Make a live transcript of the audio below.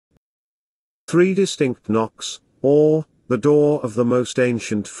Three distinct knocks, or, the door of the most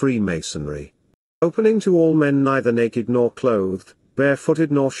ancient Freemasonry. Opening to all men neither naked nor clothed,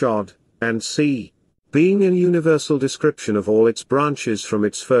 barefooted nor shod, and c. being a universal description of all its branches from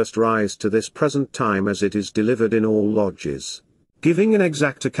its first rise to this present time as it is delivered in all lodges. Giving an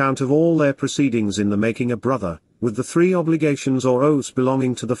exact account of all their proceedings in the making a brother, with the three obligations or oaths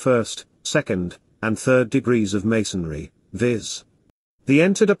belonging to the first, second, and third degrees of Masonry, viz. The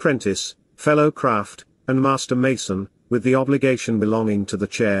Entered Apprentice, Fellow Craft, and Master Mason, with the obligation belonging to the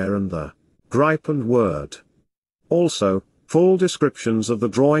chair and the gripe and word. Also, full descriptions of the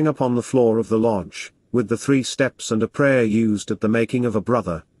drawing upon the floor of the lodge, with the 3 steps and a prayer used at the making of a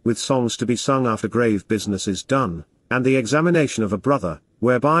brother, with songs to be sung after grave business is done, and the examination of a brother,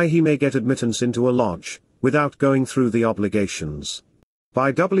 whereby he may get admittance into a lodge, without going through the obligations.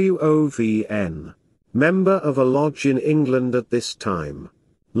 By WOVN. Member of a lodge in England at this time.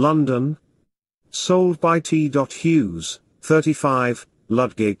 London. Sold by T. Hughes, 35,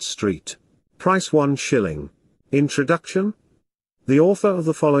 Ludgate Street. Price 1 shilling. Introduction. The author of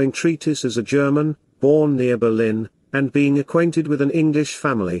the following treatise is a German, born near Berlin, and being acquainted with an English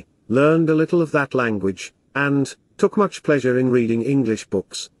family, learned a little of that language, and took much pleasure in reading English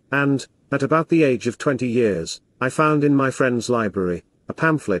books, and, at about the age of 20 years, I found in my friend's library, a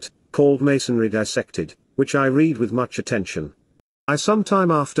pamphlet, called Masonry Dissected, which I read with much attention. I some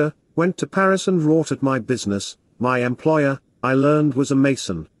time after, went to Paris and wrought at my business. My employer, I learned, was a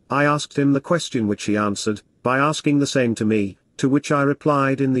Mason. I asked him the question which he answered, by asking the same to me, to which I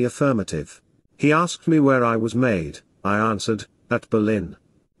replied in the affirmative. He asked me where I was made. I answered, at Berlin.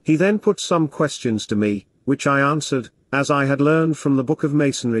 He then put some questions to me, which I answered, as I had learned from the Book of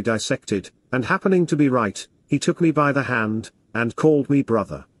Masonry Dissected, and happening to be right, he took me by the hand, and called me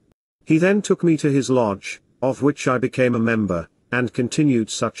brother. He then took me to his lodge, of which I became a member, and continued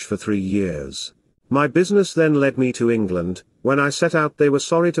such for 3 years. My business then led me to England. When I set out they were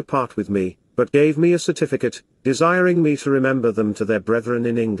sorry to part with me, but gave me a certificate, desiring me to remember them to their brethren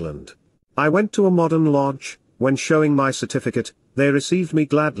in England. I went to a modern lodge. When showing my certificate, they received me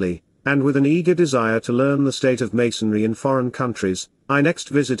gladly, and with an eager desire to learn the state of Masonry in foreign countries, I next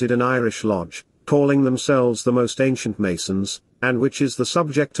visited an Irish lodge, calling themselves the most ancient Masons, and which is the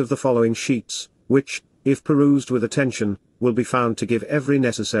subject of the following sheets, which, if perused with attention, will be found to give every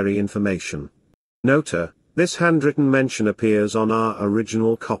necessary information. Nota: this handwritten mention appears on our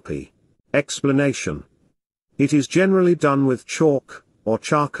original copy. Explanation: it is generally done with chalk, or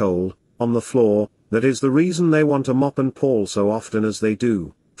charcoal, on the floor. That is the reason they want a mop and pawl so often as they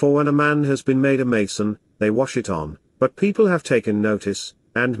do, for when a man has been made a Mason, they wash it on, but people have taken notice,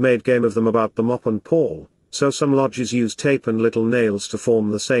 and made game of them about the mop and pawl, so some lodges use tape and little nails to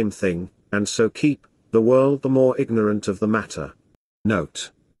form the same thing, and so keep the world the more ignorant of the matter.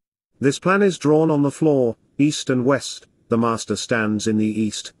 Note: this plan is drawn on the floor, east and west. The master stands in the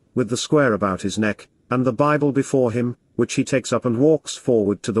east, with the square about his neck, and the Bible before him, which he takes up and walks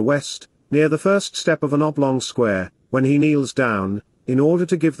forward to the west, near the first step of an oblong square, when he kneels down, in order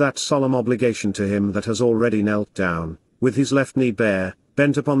to give that solemn obligation to him that has already knelt down, with his left knee bare,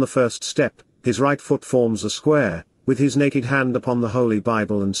 bent upon the first step, his right foot forms a square, with his naked hand upon the Holy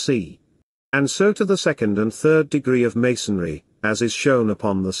Bible and c. And so to the second and third degree of Masonry, as is shown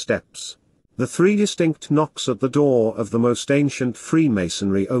upon the steps. The 3 distinct knocks at the door of the most ancient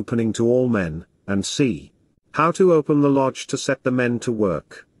Freemasonry opening to all men, and c. how to open the lodge to set the men to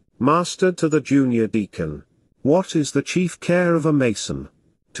work. Master to the junior deacon. What is the chief care of a Mason?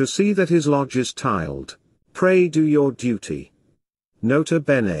 To see that his lodge is tiled. Pray do your duty. Nota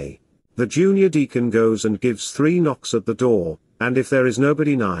bene. The junior deacon goes and gives 3 knocks at the door, and if there is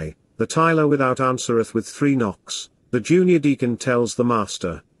nobody nigh, the tiler without answereth with 3 knocks, the junior deacon tells the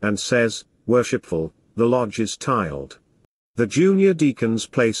master, and says, Worshipful, the lodge is tiled. The junior deacon's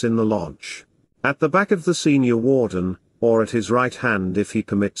place in the lodge. At the back of the senior warden, or at his right hand if he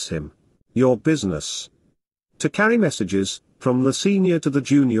permits him. Your business. To carry messages, from the senior to the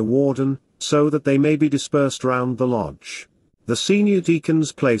junior warden, so that they may be dispersed round the lodge. The senior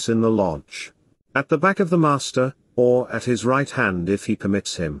deacon's place in the lodge. At the back of the master, or at his right hand if he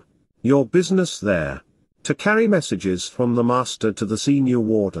permits him. Your business there. To carry messages from the master to the senior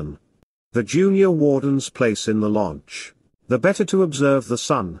warden. The junior warden's place in the lodge. The better to observe the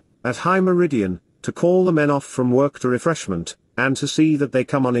sun, at high meridian, to call the men off from work to refreshment, and to see that they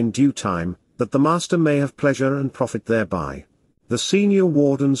come on in due time, that the master may have pleasure and profit thereby. The senior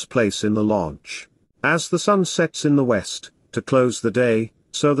warden's place in the lodge. As the sun sets in the west, to close the day,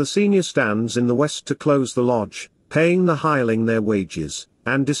 so the senior stands in the west to close the lodge, paying the hireling their wages,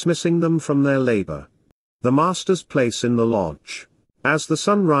 and dismissing them from their labor. The master's place in the lodge. As the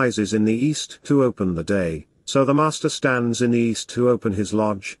sun rises in the east to open the day, so the master stands in the east to open his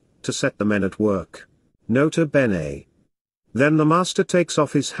lodge, to set the men at work. Nota bene. Then the master takes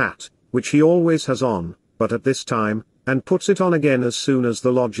off his hat, which he always has on, but at this time, and puts it on again as soon as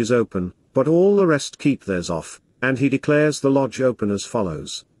the lodge is open, but all the rest keep theirs off, and he declares the lodge open as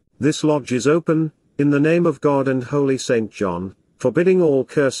follows. This lodge is open, in the name of God and Holy St. John, forbidding all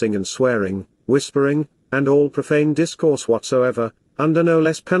cursing and swearing, whispering, and all profane discourse whatsoever, under no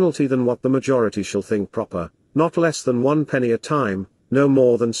less penalty than what the majority shall think proper, not less than 1 penny a time, no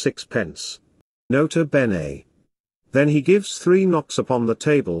more than 6 pence. Nota bene. Then he gives 3 knocks upon the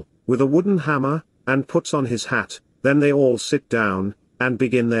table, with a wooden hammer, and puts on his hat. Then they all sit down, and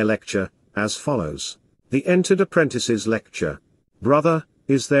begin their lecture, as follows. The Entered Apprentice's lecture. Brother,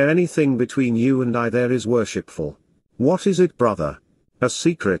 is there anything between you and I there is worshipful? What is it, brother? A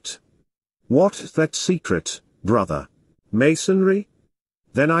secret. What that secret, brother? Masonry?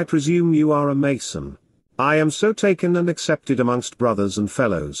 Then I presume you are a Mason. I am so taken and accepted amongst brothers and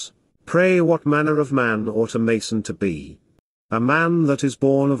fellows. Pray what manner of man ought a Mason to be? A man that is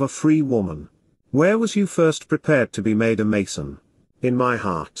born of a free woman. Where was you first prepared to be made a Mason? In my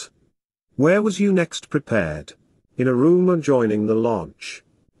heart. Where was you next prepared? In a room adjoining the lodge.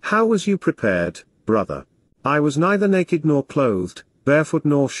 How was you prepared, brother? I was neither naked nor clothed, barefoot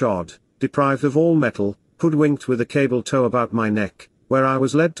nor shod, deprived of all metal, hoodwinked with a cable tow about my neck, where I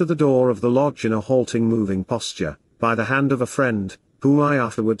was led to the door of the lodge in a halting moving posture, by the hand of a friend, whom I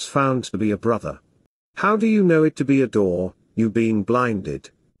afterwards found to be a brother. How do you know it to be a door, you being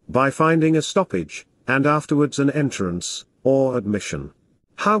blinded? By finding a stoppage, and afterwards an entrance, or admission.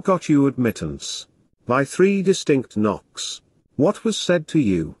 How got you admittance? By 3 distinct knocks. What was said to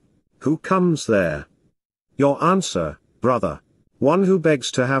you? Who comes there? Your answer, brother. One who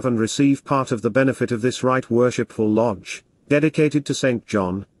begs to have and receive part of the benefit of this right worshipful lodge, dedicated to St.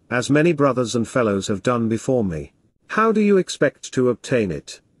 John, as many brothers and fellows have done before me. How do you expect to obtain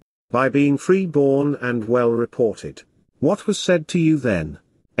it? By being free-born and well reported. What was said to you then?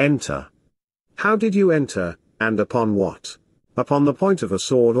 Enter. How did you enter, and upon what? Upon the point of a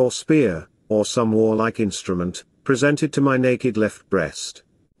sword or spear, or some warlike instrument, presented to my naked left breast.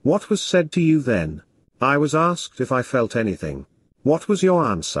 What was said to you then? I was asked if I felt anything. What was your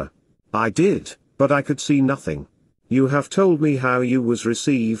answer? I did, but I could see nothing. You have told me how you was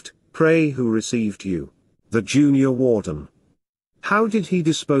received. Pray who received you? The junior warden. How did he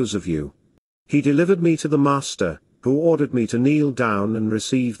dispose of you? He delivered me to the master, who ordered me to kneel down and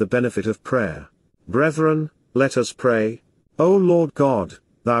receive the benefit of prayer. Brethren, let us pray. O Lord God,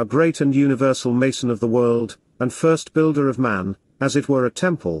 thou great and universal Mason of the world, and first builder of man, as it were a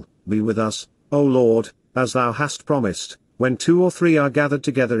temple, be with us, O Lord, as thou hast promised, when 2 or 3 are gathered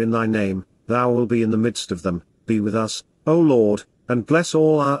together in thy name, thou wilt be in the midst of them. Be with us, O Lord, and bless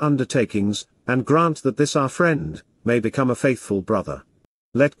all our undertakings, and grant that this our friend may become a faithful brother.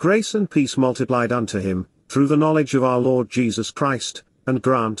 Let grace and peace multiplied unto him, through the knowledge of our Lord Jesus Christ, and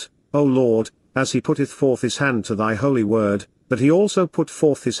grant, O Lord, as he putteth forth his hand to thy holy word, that he also put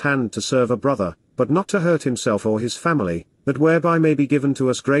forth his hand to serve a brother, but not to hurt himself or his family, that whereby may be given to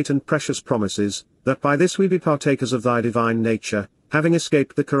us great and precious promises, that by this we be partakers of thy divine nature, having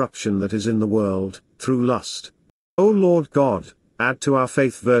escaped the corruption that is in the world, through lust. O Lord God, add to our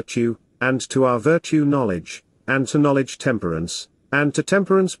faith virtue, and to our virtue knowledge, and to knowledge temperance, and to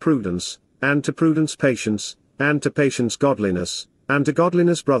temperance prudence, and to prudence patience, and to patience godliness, and to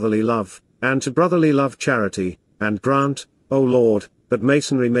godliness brotherly love, and to brotherly love charity, and grant, O Lord, that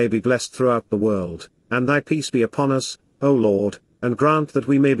Masonry may be blessed throughout the world, and thy peace be upon us, O Lord, and grant that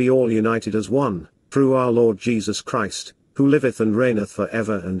we may be all united as one, through our Lord Jesus Christ, who liveth and reigneth for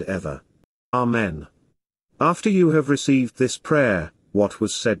ever and ever. Amen. After you have received this prayer, what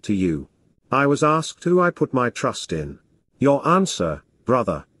was said to you? I was asked who I put my trust in. Your answer,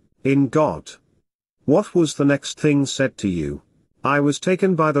 brother? In God. What was the next thing said to you? I was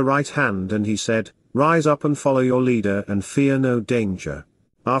taken by the right hand and he said, rise up and follow your leader and fear no danger.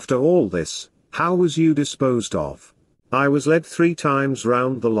 After all this, how was you disposed of? I was led 3 times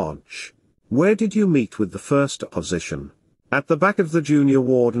round the lodge. Where did you meet with the first opposition? At the back of the junior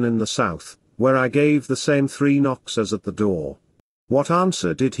warden in the south, where I gave the same 3 knocks as at the door. What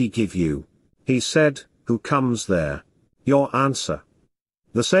answer did he give you? He said, who comes there? Your answer?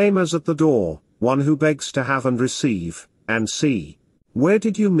 The same as at the door, one who begs to have and receive, and see. Where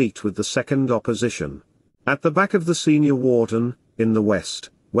did you meet with the second opposition? At the back of the senior warden, in the west,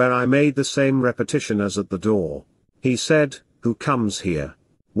 where I made the same repetition as at the door. He said, who comes here?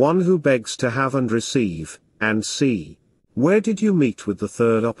 One who begs to have and receive, and see. Where did you meet with the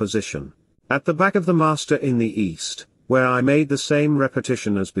third opposition? At the back of the master in the east, where I made the same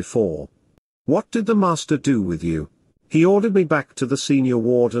repetition as before. What did the master do with you? He ordered me back to the senior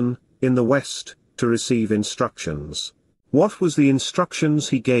warden, in the west, to receive instructions. What was the instructions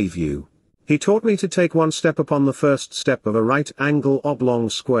he gave you? He taught me to take one step upon the first step of a right-angle oblong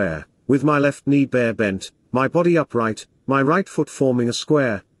square, with my left knee bare bent, my body upright, my right foot forming a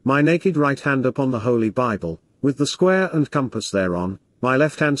square, my naked right hand upon the Holy Bible, with the square and compass thereon, my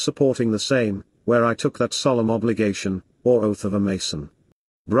left hand supporting the same, where I took that solemn obligation, or oath of a Mason.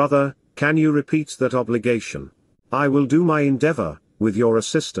 Brother, can you repeat that obligation? I will do my endeavor, with your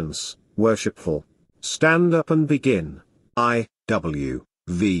assistance, worshipful. Stand up and begin.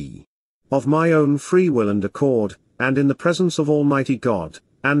 I.W.V. Of my own free will and accord, and in the presence of Almighty God,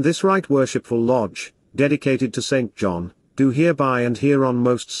 and this right worshipful lodge, dedicated to St. John, do hereby and hereon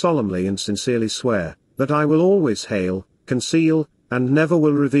most solemnly and sincerely swear, that I will always hail, conceal, and never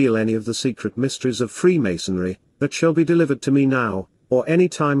will reveal any of the secret mysteries of Freemasonry, that shall be delivered to me now, or any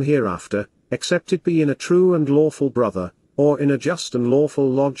time hereafter, except it be in a true and lawful brother, or in a just and lawful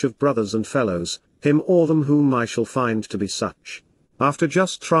lodge of brothers and fellows, him or them whom I shall find to be such, after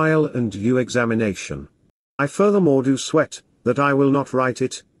just trial and due examination. I furthermore do sweat, that I will not write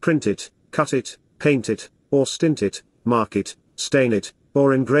it, print it, cut it, paint it, or stint it, mark it, stain it,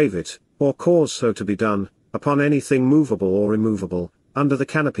 or engrave it, or cause so to be done, upon anything movable or immovable, under the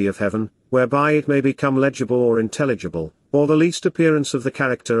canopy of heaven, whereby it may become legible or intelligible, or the least appearance of the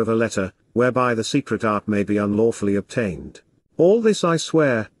character of a letter, whereby the secret art may be unlawfully obtained. All this I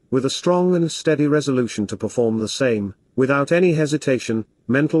swear, with a strong and steady resolution to perform the same, without any hesitation,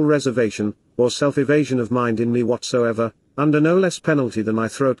 mental reservation, or self-evasion of mind in me whatsoever, under no less penalty than my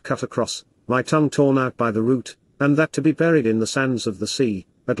throat cut across, my tongue torn out by the root, and that to be buried in the sands of the sea,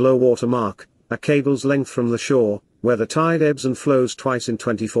 at low water mark, a cable's length from the shore, where the tide ebbs and flows twice in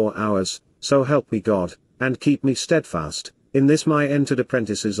 24 hours, so help me God, and keep me steadfast, in this my entered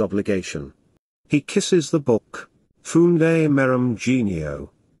apprentice's obligation. He kisses the book. Funde merum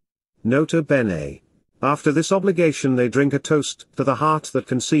genio. Nota bene. After this obligation they drink a toast to the heart that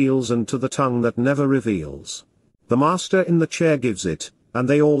conceals and to the tongue that never reveals. The master in the chair gives it, and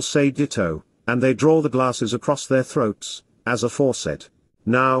they all say ditto, and they draw the glasses across their throats, as aforesaid.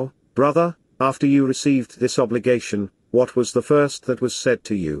 Now, brother, after you received this obligation, what was the first that was said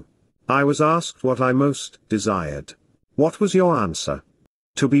to you? I was asked what I most desired. What was your answer?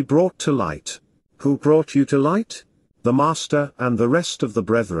 To be brought to light. Who brought you to light? The master and the rest of the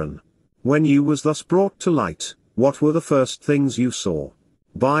brethren. When you was thus brought to light, what were the first things you saw?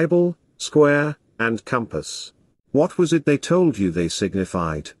 Bible, square, and compass. What was it they told you they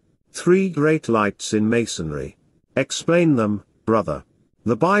signified? 3 great lights in Masonry. Explain them, brother.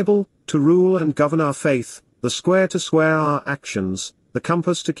 The Bible, to rule and govern our faith, the square to square our actions, the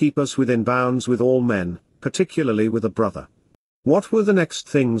compass to keep us within bounds with all men, particularly with a brother. What were the next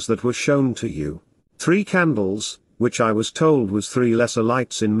things that were shown to you? 3 candles, which I was told was 3 lesser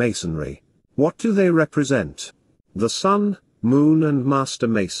lights in Masonry. What do they represent? The sun, moon and master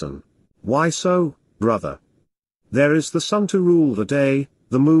mason. Why so, brother? There is the sun to rule the day,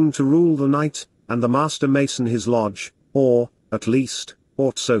 the moon to rule the night, and the master mason his lodge, or, at least,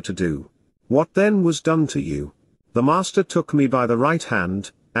 ought so to do. What then was done to you? The master took me by the right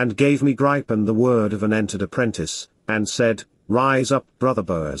hand, and gave me gripe and the word of an entered apprentice, and said, Rise up, brother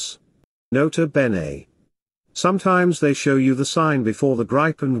Boaz. Nota bene. Sometimes they show you the sign before the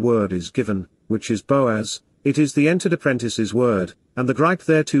gripe and word is given, which is Boaz. It is the entered apprentice's word, and the gripe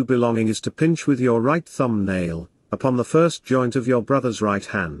thereto belonging is to pinch with your right thumbnail, upon the first joint of your brother's right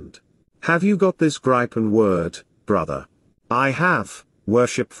hand. Have you got this gripe and word, brother? I have,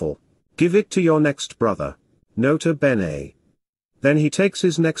 worshipful. Give it to your next brother. Nota bene. Then he takes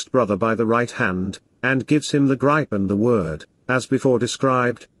his next brother by the right hand, and gives him the gripe and the word, as before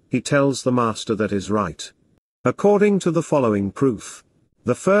described. He tells the master that is right. According to the following proof.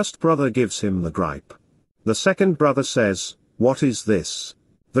 The first brother gives him the gripe. The second brother says, What is this?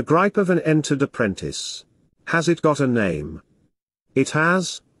 The gripe of an entered apprentice. Has it got a name? It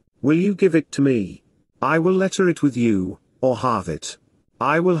has. Will you give it to me? I will letter it with you, or halve it.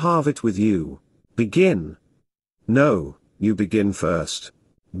 I will halve it with you. Begin. No, you begin first.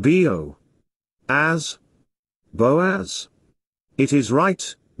 B-O. As. Boaz. It is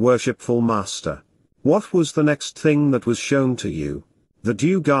right, worshipful master. What was the next thing that was shown to you? The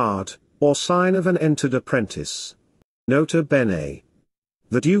due guard, or sign of an entered apprentice. Nota bene.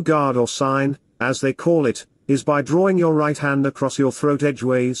 The due guard or sign, as they call it, is by drawing your right hand across your throat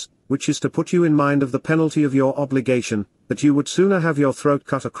edgeways, which is to put you in mind of the penalty of your obligation, that you would sooner have your throat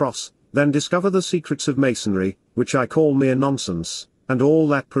cut across, than discover the secrets of Masonry, which I call mere nonsense, and all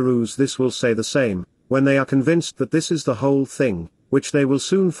that peruse this will say the same, when they are convinced that this is the whole thing, which they will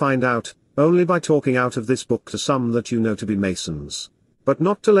soon find out, only by talking out of this book to some that you know to be Masons. But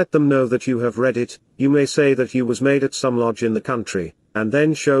not to let them know that you have read it, you may say that you was made at some lodge in the country, and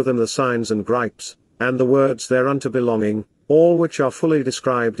then show them the signs and gripes, and the words thereunto belonging, all which are fully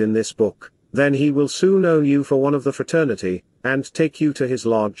described in this book. Then he will soon own you for one of the fraternity, and take you to his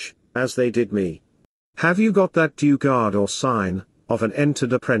lodge, as they did me. Have you got that due guard or sign, of an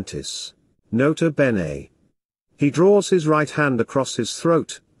entered apprentice? Nota bene. He draws his right hand across his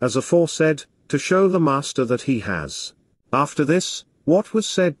throat, as aforesaid, to show the master that he has. After this, what was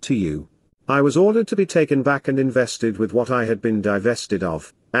said to you? I was ordered to be taken back and invested with what I had been divested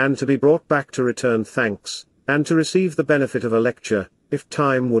of, and to be brought back to return thanks, and to receive the benefit of a lecture, if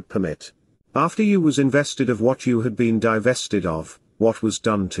time would permit. After you was invested of what you had been divested of, what was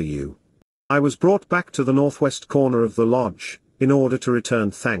done to you? I was brought back to the northwest corner of the lodge, in order to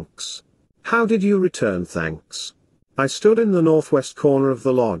return thanks. How did you return thanks? I stood in the northwest corner of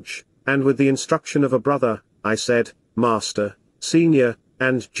the lodge, and with the instruction of a brother, I said, Master, Senior,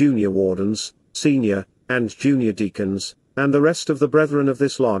 and Junior Wardens, Senior, and Junior Deacons, and the rest of the brethren of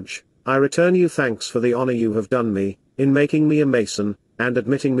this lodge, I return you thanks for the honor you have done me, in making me a Mason, and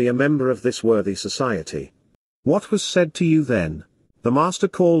admitting me a member of this worthy society. What was said to you then? The master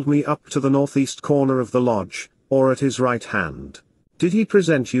called me up to the northeast corner of the lodge, or at his right hand. Did he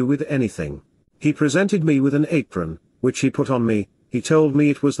present you with anything? He presented me with an apron, which he put on me. He told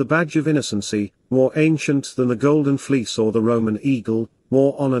me it was the badge of innocency, more ancient than the golden fleece or the Roman eagle,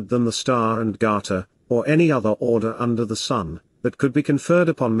 more honored than the star and garter, or any other order under the sun, that could be conferred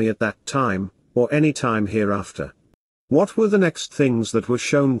upon me at that time, or any time hereafter. What were the next things that were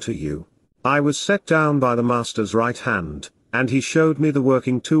shown to you? I was set down by the master's right hand, and he showed me the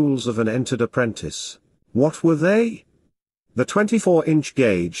working tools of an entered apprentice. What were they? The 24-inch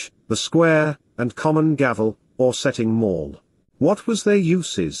gauge, the square, and common gavel, or setting maul. What was their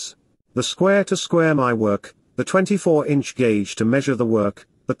uses? The square to square my work, the 24-inch gauge to measure the work,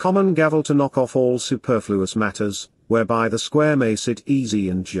 the common gavel to knock off all superfluous matters, whereby the square may sit easy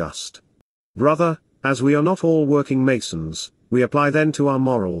and just. Brother, as we are not all working Masons, we apply then to our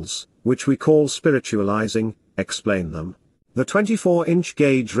morals, which we call spiritualizing, explain them. The 24-inch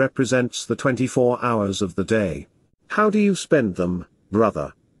gauge represents the 24 hours of the day. How do you spend them,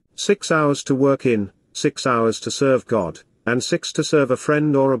 brother? 6 hours to work in, 6 hours to serve God, and 6 to serve a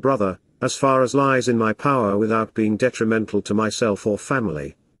friend or a brother, as far as lies in my power without being detrimental to myself or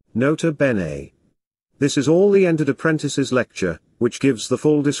family. Nota bene. This is all the Entered Apprentice's lecture, which gives the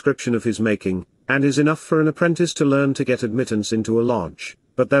full description of his making, and is enough for an apprentice to learn to get admittance into a lodge,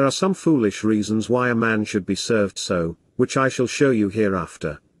 but there are some foolish reasons why a man should be served so, which I shall show you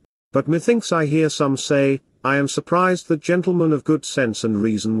hereafter. But methinks I hear some say, I am surprised that gentlemen of good sense and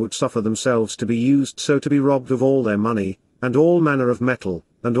reason would suffer themselves to be used so to be robbed of all their money, and all manner of metal,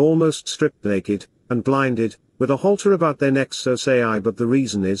 and almost stripped naked, and blinded, with a halter about their necks. So say I, but the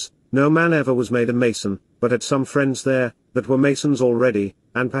reason is, no man ever was made a Mason, but had some friends there, that were Masons already,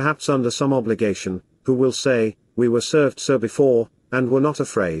 and perhaps under some obligation, who will say, we were served so before, and were not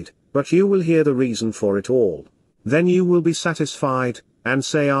afraid, but you will hear the reason for it all. Then you will be satisfied, and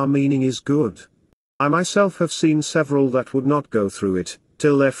say our meaning is good. I myself have seen several that would not go through it,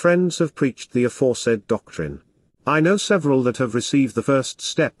 till their friends have preached the aforesaid doctrine. I know several that have received the first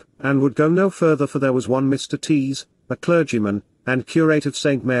step, and would go no further, for there was one Mr. Tees, a clergyman, and curate of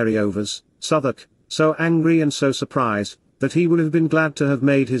St. Mary Overs, Southwark, so angry and so surprised, that he would have been glad to have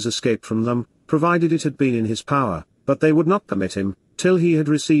made his escape from them, provided it had been in his power, but they would not permit him, till he had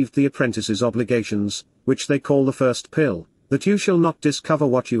received the apprentice's obligations, which they call the first pill, that you shall not discover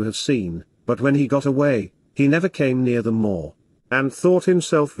what you have seen. But when he got away, he never came near them more, and thought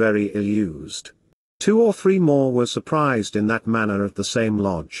himself very ill-used. 2 or 3 more were surprised in that manner at the same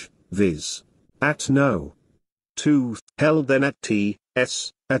lodge, viz. At No. 2, held then at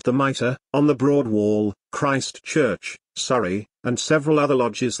T.S., at the Mitre, on the Broad Wall, Christ Church, Surrey, and several other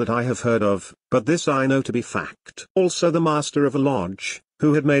lodges that I have heard of, but this I know to be fact. Also the master of a lodge,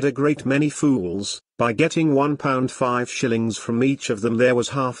 who had made a great many fools, by getting £1 5 from each of them. There was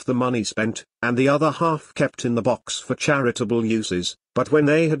half the money spent, and the other half kept in the box for charitable uses, but when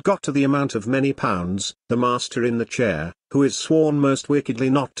they had got to the amount of many pounds, the master in the chair, who is sworn most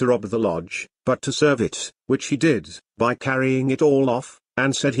wickedly not to rob the lodge, but to serve it, which he did, by carrying it all off,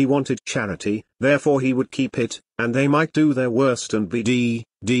 and said he wanted charity, therefore he would keep it, and they might do their worst and be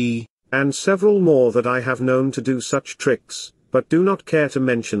d. And several more that I have known to do such tricks, but do not care to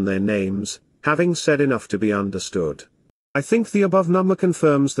mention their names, having said enough to be understood. I think the above number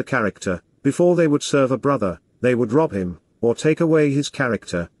confirms the character. Before they would serve a brother, they would rob him, or take away his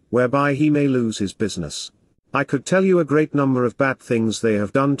character, whereby he may lose his business. I could tell you a great number of bad things they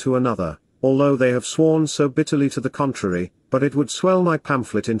have done to another, although they have sworn so bitterly to the contrary, but it would swell my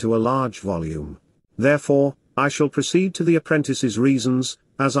pamphlet into a large volume. Therefore, I shall proceed to the apprentice's reasons,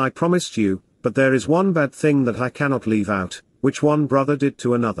 as I promised you, but there is one bad thing that I cannot leave out, which one brother did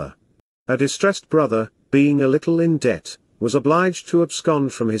to another. A distressed brother, being a little in debt, was obliged to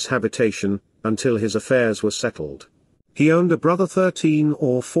abscond from his habitation, until his affairs were settled. He owned a brother 13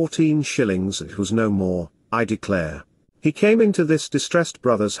 or 14 shillings, it was no more, I declare. He came into this distressed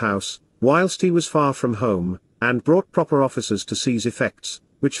brother's house, whilst he was far from home, and brought proper officers to seize effects,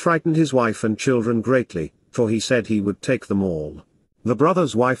 which frightened his wife and children greatly, for he said he would take them all. The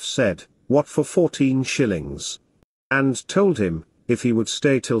brother's wife said, "What for 14 shillings?" and told him, if he would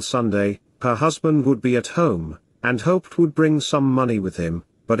stay till Sunday, her husband would be at home, and hoped would bring some money with him,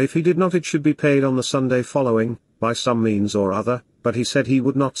 but if he did not it should be paid on the Sunday following, by some means or other, but he said he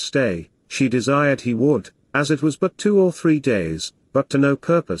would not stay, she desired he would, as it was but 2 or 3 days, but to no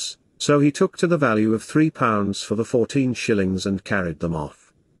purpose, so he took to the value of £3 for the 14 shillings and carried them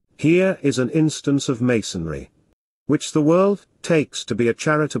off. Here is an instance of masonry, which the world takes to be a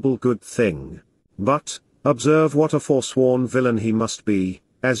charitable good thing. But, observe what a forsworn villain he must be,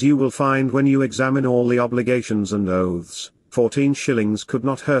 as you will find when you examine all the obligations and oaths. 14 shillings could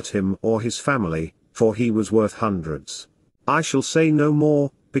not hurt him or his family, for he was worth hundreds. I shall say no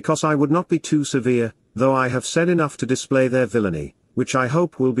more, because I would not be too severe, though I have said enough to display their villainy, which I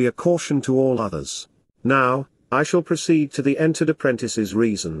hope will be a caution to all others. Now, I shall proceed to the entered apprentice's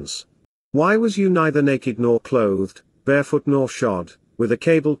reasons. Why was you neither naked nor clothed, barefoot nor shod, with a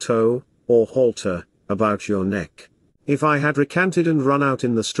cable tow, or halter, about your neck? If I had recanted and run out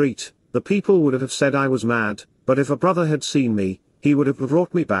in the street, the people would have said I was mad, but if a brother had seen me, he would have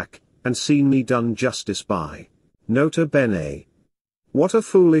brought me back, and seen me done justice by. Nota bene. What a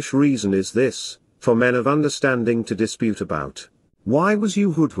foolish reason is this, for men of understanding to dispute about. Why was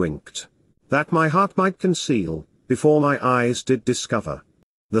you hoodwinked? That my heart might conceal, before my eyes did discover.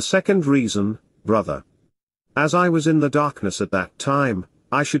 The second reason, brother. As I was in the darkness at that time,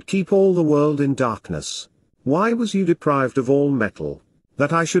 I should keep all the world in darkness. Why was you deprived of all metal?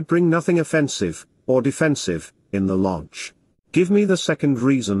 That I should bring nothing offensive, or defensive, in the lodge. Give me the second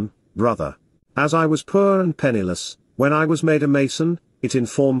reason, brother. As I was poor and penniless, when I was made a mason, it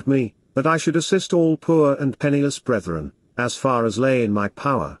informed me, that I should assist all poor and penniless brethren, as far as lay in my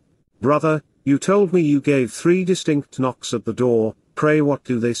power. Brother, you told me you gave 3 distinct knocks at the door, pray what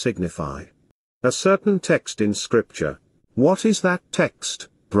do they signify? A certain text in Scripture. What is that text,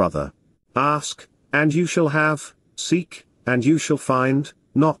 brother? Ask, and you shall have, seek, and you shall find,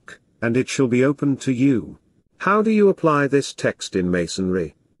 knock, and it shall be opened to you. How do you apply this text in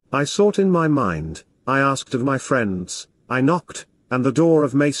masonry? I sought in my mind, I asked of my friends, I knocked, and the door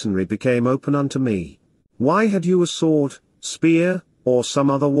of masonry became open unto me. Why had you a sword, spear, or some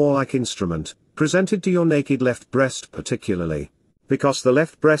other warlike instrument, presented to your naked left breast particularly? Because the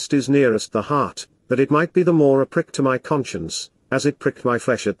left breast is nearest the heart, that it might be the more a prick to my conscience, as it pricked my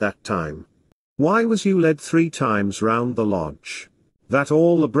flesh at that time. Why was you led 3 times round the lodge? That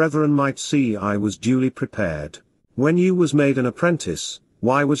all the brethren might see I was duly prepared. When you was made an apprentice,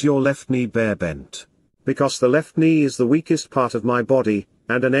 why was your left knee bare bent? Because the left knee is the weakest part of my body,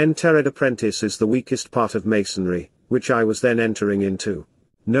 and an entered apprentice is the weakest part of masonry, which I was then entering into.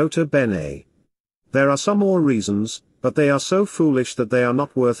 Nota bene. There are some more reasons, but they are so foolish that they are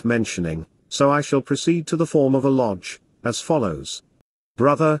not worth mentioning, so I shall proceed to the form of a lodge, as follows.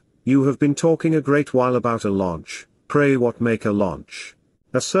 Brother, you have been talking a great while about a lodge. Pray what make a lodge?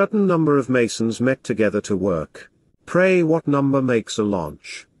 A certain number of masons met together to work. Pray what number makes a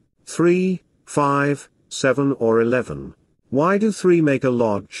lodge? 3, 5, 7 or 11. Why do 3 make a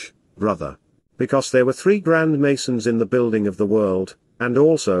lodge, brother? Because there were 3 grand masons in the building of the world, and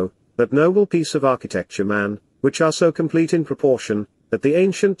also, that noble piece of architecture man, which are so complete in proportion, that the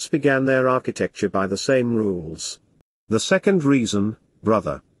ancients began their architecture by the same rules. The second reason,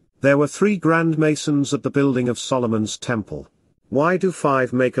 brother. There were 3 grand masons at the building of Solomon's temple. Why do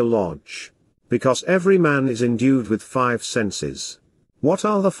 5 make a lodge? Because every man is endued with 5 senses. What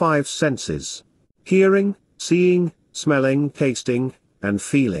are the 5 senses? Hearing, seeing, smelling, tasting, and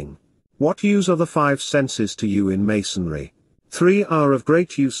feeling. What use are the 5 senses to you in masonry? 3 are of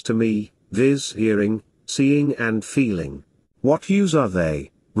great use to me, viz. Hearing, seeing and feeling. What use are they,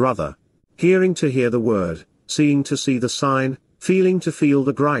 brother? Hearing to hear the word, seeing to see the sign, feeling to feel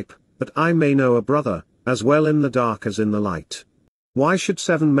the gripe, that I may know a brother, as well in the dark as in the light. Why should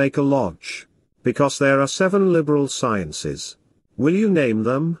 7 make a lodge? Because there are 7 liberal sciences. Will you name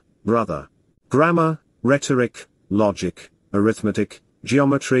them, brother? Grammar, rhetoric, logic, arithmetic,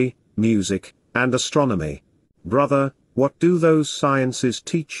 geometry, music, and astronomy. Brother, what do those sciences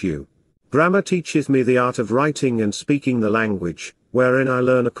teach you? Grammar teacheth me the art of writing and speaking the language, wherein I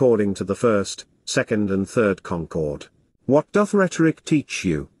learn according to the first, second and third concord. What doth rhetoric teach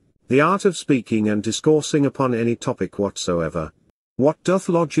you? The art of speaking and discoursing upon any topic whatsoever. What doth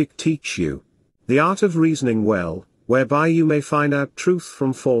logic teach you? The art of reasoning well, whereby you may find out truth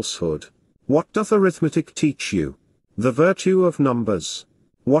from falsehood. What doth arithmetic teach you? The virtue of numbers.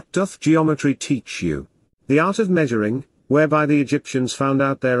 What doth geometry teach you? The art of measuring, whereby the Egyptians found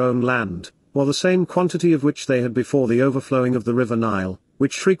out their own land, or the same quantity of which they had before the overflowing of the river Nile,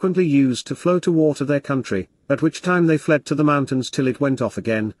 which frequently used to flow to water their country, at which time they fled to the mountains till it went off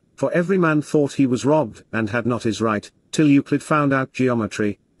again, for every man thought he was robbed and had not his right, till Euclid found out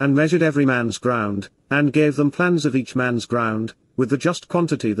geometry, and measured every man's ground, and gave them plans of each man's ground, with the just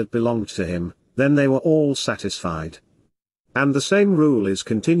quantity that belonged to him, then they were all satisfied. And the same rule is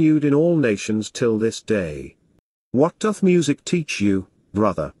continued in all nations till this day. What doth music teach you,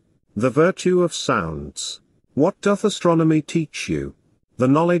 brother? The virtue of sounds. What doth astronomy teach you? The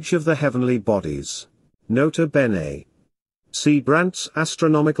knowledge of the heavenly bodies. Nota bene. See Brandt's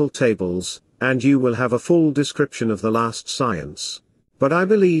Astronomical Tables, and you will have a full description of the last science. But I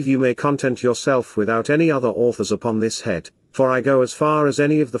believe you may content yourself without any other authors upon this head, for I go as far as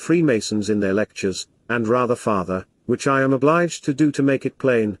any of the Freemasons in their lectures, and rather farther, which I am obliged to do to make it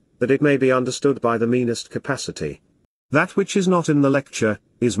plain, that it may be understood by the meanest capacity. That which is not in the lecture,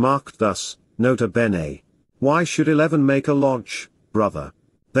 is marked thus, nota bene. Why should 11 make a lodge, brother?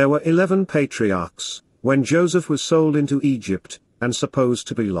 There were 11 patriarchs, when Joseph was sold into Egypt, and supposed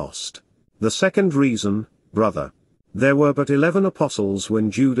to be lost. The second reason, brother. There were but 11 apostles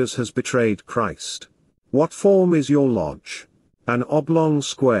when Judas has betrayed Christ. What form is your lodge? An oblong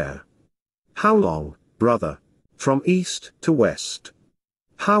square. How long, brother? From east to west.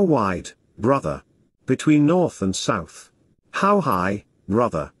 How wide, brother? Between north and south. How high,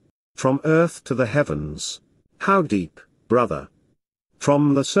 brother? From earth to the heavens. How deep, brother?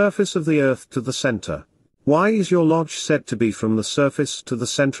 From the surface of the earth to the center. Why is your lodge said to be from the surface to the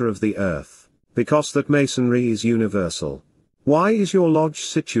center of the earth? Because that masonry is universal. Why is your lodge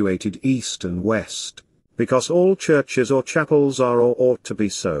situated east and west? Because all churches or chapels are or ought to be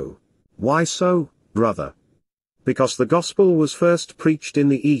so. Why so, brother? Because the gospel was first preached in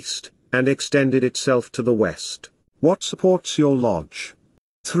the east, and extended itself to the west. What supports your lodge?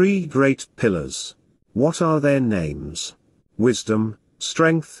 3 great pillars. What are their names? Wisdom,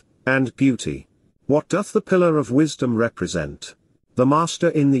 strength, and beauty. What doth the pillar of wisdom represent? The master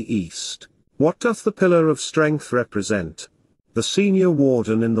in the east. What doth the pillar of strength represent? The senior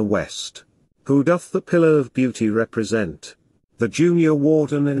warden in the west. Who doth the pillar of beauty represent? The junior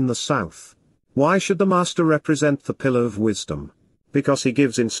warden in the south. Why should the master represent the pillar of wisdom? Because he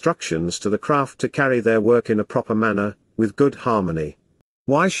gives instructions to the craft to carry their work in a proper manner, with good harmony.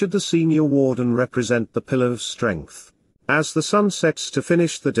 Why should the senior warden represent the pillar of strength? As the sun sets to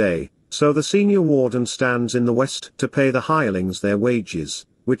finish the day, so the senior warden stands in the west to pay the hirelings their wages,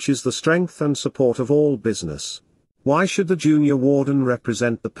 which is the strength and support of all business. Why should the junior warden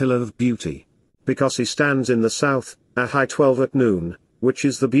represent the pillar of beauty? Because he stands in the south, at high 12 at noon, which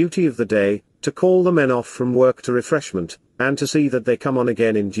is the beauty of the day, to call the men off from work to refreshment, and to see that they come on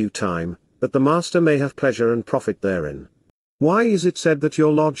again in due time, that the master may have pleasure and profit therein. Why is it said that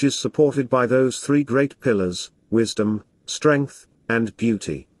your lodge is supported by those 3 great pillars, wisdom, strength, and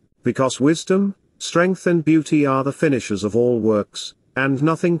beauty? Because wisdom, strength and beauty are the finishers of all works, and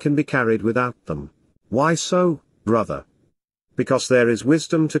nothing can be carried without them. Why so, brother? Because there is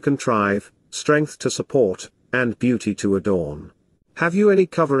wisdom to contrive, strength to support, and beauty to adorn. Have you any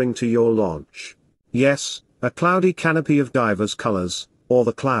covering to your lodge? Yes, a cloudy canopy of divers colors, or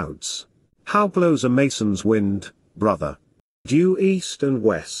the clouds. How blows a mason's wind, brother? Due east and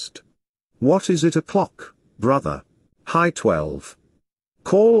west. What is it o'clock, brother? High 12.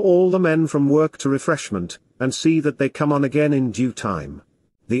 Call all the men from work to refreshment, and see that they come on again in due time.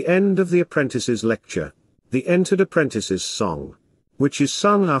 The end of the apprentice's lecture. The Entered Apprentice's song. Which is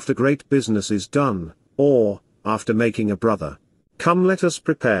sung after great business is done, or, after making a brother. Come let us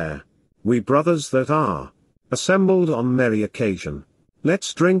prepare. We brothers that are assembled on merry occasion.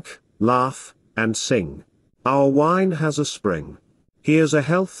 Let's drink, laugh, and sing. Our wine has a spring. Here's a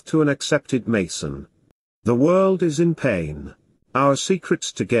health to an accepted mason. The world is in pain. Our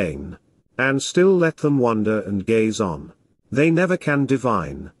secrets to gain. And still let them wonder and gaze on. They never can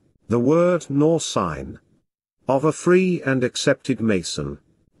divine the word nor sign of a free and accepted mason.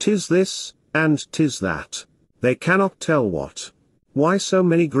 'Tis this, and 'tis that. They cannot tell what. Why so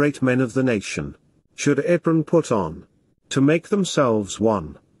many great men of the nation should apron put on? to make themselves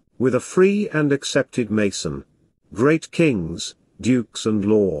one, with a free and accepted Mason. Great kings, dukes and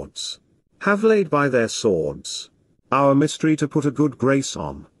lords, have laid by their swords our mystery to put a good grace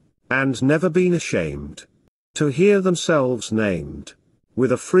on, and never been ashamed to hear themselves named,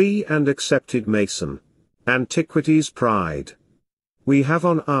 with a free and accepted Mason. Antiquity's pride we have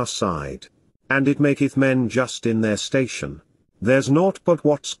on our side, and it maketh men just in their station. There's naught but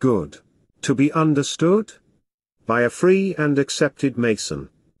what's good to be understood by a free and accepted Mason.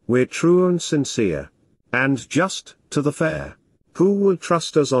 We're true and sincere, and just to the fair, who will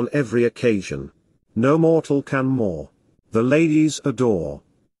trust us on every occasion. No mortal can more the ladies adore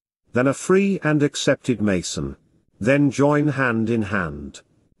than a free and accepted Mason. Then join hand in hand,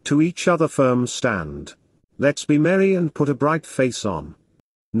 to each other firm stand. Let's be merry and put a bright face on.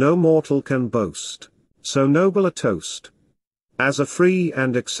 No mortal can boast so noble a toast as a free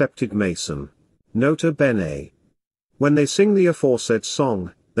and accepted Mason. Nota bene. When they sing the aforesaid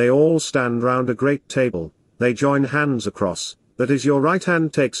song, they all stand round a great table, they join hands across, that is, your right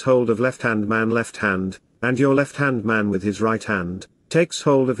hand takes hold of left hand man left hand, and your left hand man with his right hand takes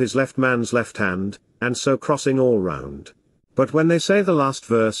hold of his left man's left hand, and so crossing all round. But when they say the last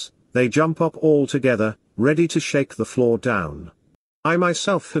verse, they jump up all together, ready to shake the floor down. I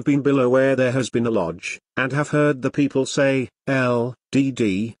myself have been below where there has been a lodge, and have heard the people say,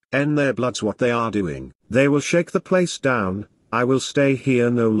 LDD, their bloods what they are doing, they will shake the place down, I will stay here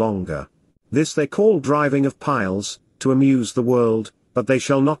no longer. This they call driving of piles, to amuse the world, but they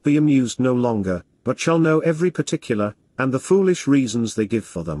shall not be amused no longer, but shall know every particular, and the foolish reasons they give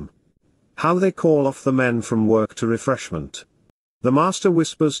for them. How they call off the men from work to refreshment. The master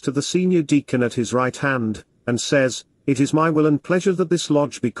whispers to the senior deacon at his right hand, and says, It is my will and pleasure that this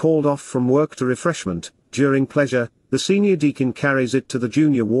lodge be called off from work to refreshment. During pleasure, the senior deacon carries it to the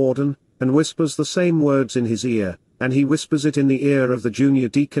junior warden, and whispers the same words in his ear, and he whispers it in the ear of the junior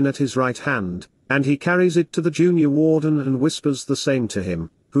deacon at his right hand, and he carries it to the junior warden and whispers the same to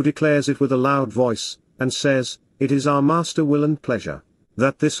him, who declares it with a loud voice, and says, It is our master will and pleasure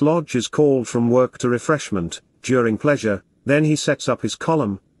that this lodge is called from work to refreshment. During pleasure, then he sets up his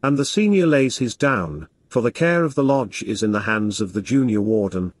column, and the senior lays his down, for the care of the lodge is in the hands of the junior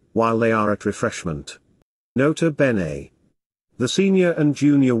warden, while they are at refreshment. Nota bene. The senior and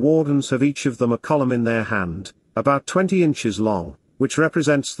junior wardens have each of them a column in their hand, about 20 inches long, which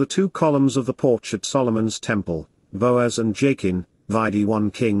represents the two columns of the porch at Solomon's temple, Boaz and Jachin, vide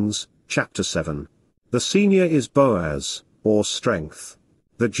 1 Kings, chapter 7. The senior is Boaz, or strength.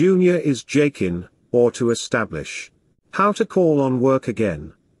 The junior is Jachin, or to establish. How to call on work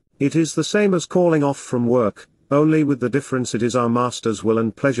again. It is the same as calling off from work, only with the difference it is our master's will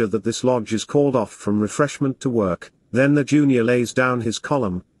and pleasure that this lodge is called off from refreshment to work. Then the junior lays down his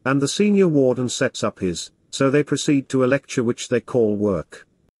column, and the senior warden sets up his, so they proceed to a lecture which they call work.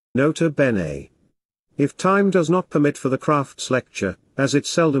 Nota bene. If time does not permit for the crafts lecture, as it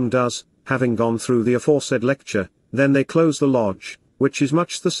seldom does, having gone through the aforesaid lecture, then they close the lodge, which is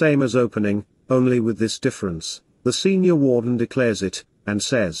much the same as opening, only with this difference, the senior warden declares it, and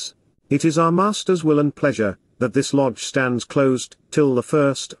says, It is our master's will and pleasure, that this lodge stands closed, till the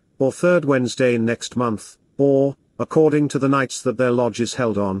 1st, or 3rd Wednesday in next month, or, according to the nights that their lodge is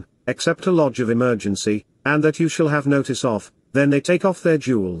held on, except a lodge of emergency, and that you shall have notice of. Then they take off their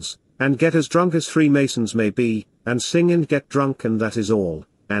jewels, and get as drunk as Freemasons may be, and sing and get drunk, and that is all,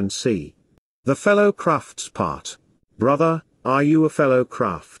 and see. The fellow crafts part. Brother, are you a fellow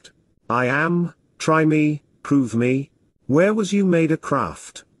craft? I am. Try me, prove me. Where was you made a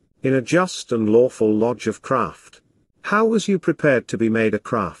craft? In a just and lawful lodge of craft. How was you prepared to be made a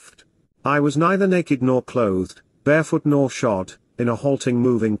craft? I was neither naked nor clothed, barefoot nor shod, in a halting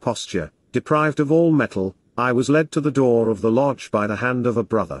moving posture, deprived of all metal. I was led to the door of the lodge by the hand of a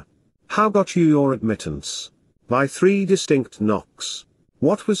brother. How got you your admittance? By 3 distinct knocks.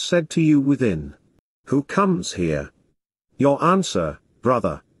 What was said to you within? Who comes here? Your answer,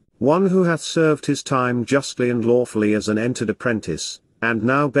 brother. One who hath served his time justly and lawfully as an entered apprentice, and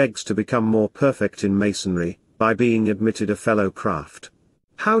now begs to become more perfect in masonry, by being admitted a fellow craft.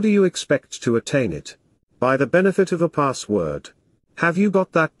 How do you expect to attain it? By the benefit of a password. Have you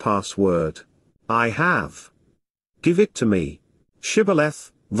got that password? I have. Give it to me.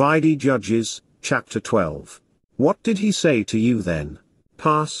 Shibboleth, vide Judges, chapter 12. What did he say to you then?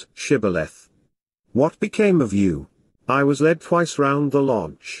 Pass, Shibboleth. What became of you? I was led twice round the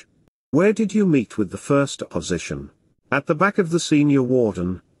lodge. Where did you meet with the first opposition? At the back of the senior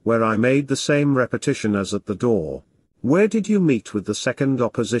warden, where I made the same repetition as at the door. Where did you meet with the second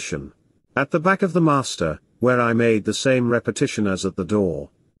opposition? At the back of the master, where I made the same repetition as at the door.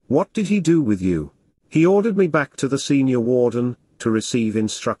 What did he do with you? He ordered me back to the senior warden, to receive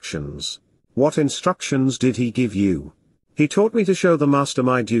instructions. What instructions did he give you? He taught me to show the master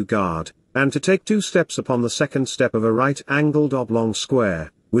my due guard, and to take 2 steps upon the second step of a right-angled oblong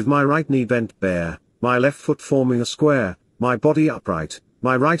square, with my right knee bent bare, my left foot forming a square, my body upright,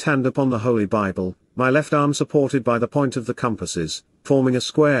 my right hand upon the Holy Bible, my left arm supported by the point of the compasses, forming a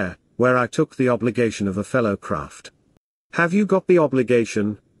square, where I took the obligation of a fellow craft. Have you got the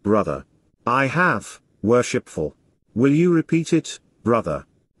obligation, brother? I have, worshipful. Will you repeat it, brother?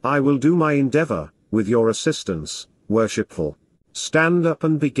 I will do my endeavor, with your assistance, worshipful. Stand up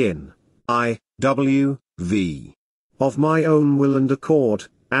and begin. I.W.V. Of my own will and accord,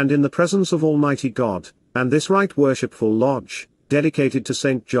 and in the presence of Almighty God, and this right worshipful lodge, dedicated to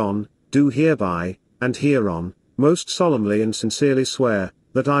St. John, do hereby, and hereon, most solemnly and sincerely swear,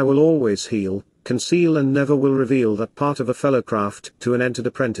 that I will always heal, conceal and never will reveal that part of a fellow craft to an entered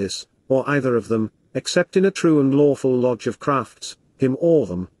apprentice, or either of them, except in a true and lawful lodge of crafts, him or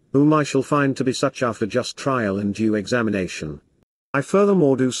them, whom I shall find to be such after just trial and due examination. I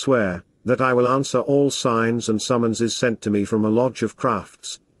furthermore do swear, that I will answer all signs and summonses sent to me from a lodge of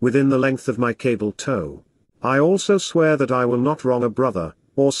crafts, within the length of my cable tow. I also swear that I will not wrong a brother,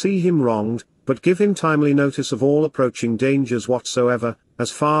 or see him wronged, but give him timely notice of all approaching dangers whatsoever,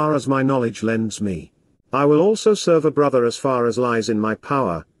 as far as my knowledge lends me. I will also serve a brother as far as lies in my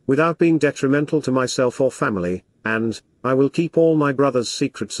power, without being detrimental to myself or family, and I will keep all my brother's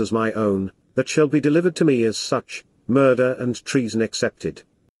secrets as my own, that shall be delivered to me as such, murder and treason excepted.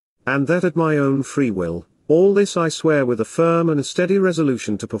 And that at my own free will, all this I swear with a firm and a steady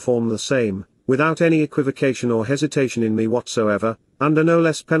resolution to perform the same, without any equivocation or hesitation in me whatsoever, under no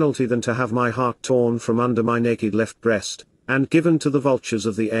less penalty than to have my heart torn from under my naked left breast, and given to the vultures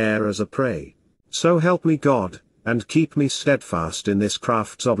of the air as a prey. So help me God, and keep me steadfast in this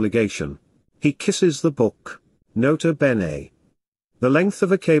craft's obligation. He kisses the book. Nota bene. The length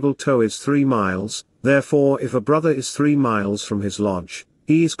of a cable tow is 3 miles, therefore if a brother is 3 miles from his lodge,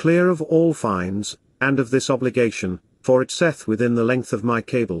 he is clear of all fines, and of this obligation, for it saith within the length of my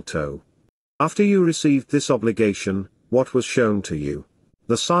cable tow. After you received this obligation, what was shown to you?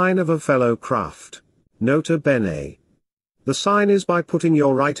 The sign of a fellow craft. Nota bene. The sign is by putting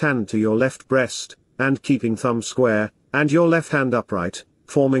your right hand to your left breast, and keeping thumb square, and your left hand upright,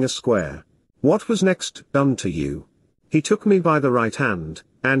 forming a square. What was next done to you? He took me by the right hand,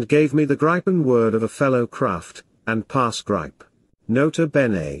 and gave me the gripe and word of a fellow craft, and pass gripe. Nota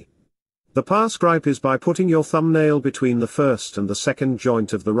bene. The pass gripe is by putting your thumbnail between the first and the second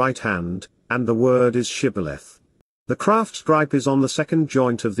joint of the right hand, and the word is shibboleth. The craft's gripe is on the second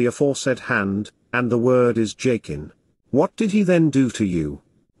joint of the aforesaid hand, and the word is jakin. What did he then do to you?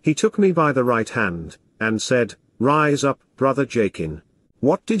 He took me by the right hand, and said, Rise up, brother Jakin.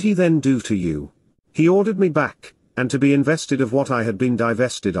 What did he then do to you? He ordered me back, and to be invested of what I had been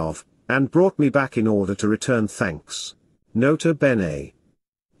divested of, and brought me back in order to return thanks. Nota bene.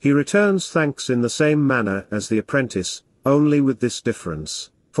 He returns thanks in the same manner as the apprentice, only with this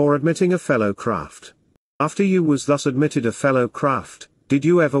difference, for admitting a fellow craft. After you was thus admitted a fellow craft, did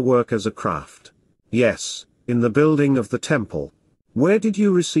you ever work as a craft? Yes, in the building of the temple. Where did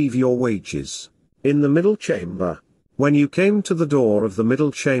you receive your wages? In the middle chamber. When you came to the door of the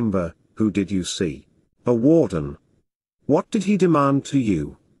middle chamber, who did you see? A warden. What did he demand to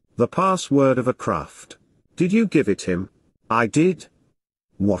you? The password of a craft. Did you give it him? I did.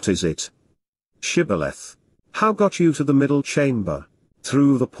 What is it? Shibboleth. How got you to the middle chamber?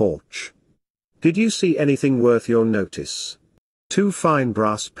 Through the porch. Did you see anything worth your notice? 2 fine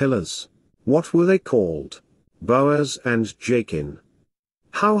brass pillars. What were they called? Boaz and Jakin.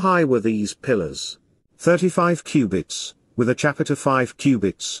 How high were these pillars? 35 cubits, with a chapiter 5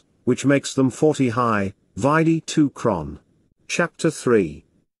 cubits, which makes them 40 high, vide 2 kron. Chapter 3.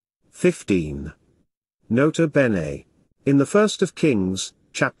 15. Nota bene. In the first of Kings,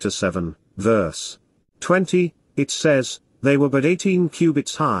 chapter 7, verse 20, it says, They were but 18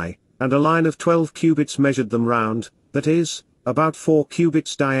 cubits high, and a line of 12 cubits measured them round, that is, about 4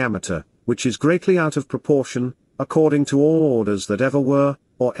 cubits diameter, which is greatly out of proportion, according to all orders that ever were,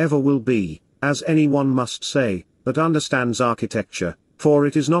 or ever will be, as any one must say, that understands architecture, for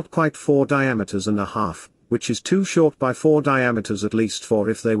it is not quite 4 diameters and a half, which is too short by 4 diameters at least, for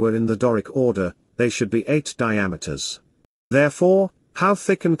if they were in the Doric order, they should be 8 diameters. Therefore, how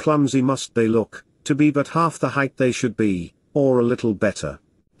thick and clumsy must they look, to be but half the height they should be, or a little better.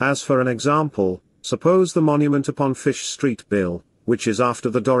 As for an example, suppose the monument upon Fish Street Bill, which is after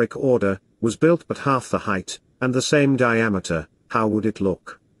the Doric order, was built but half the height, and the same diameter, how would it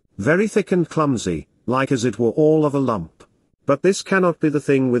look? Very thick and clumsy, like as it were all of a lump. But this cannot be the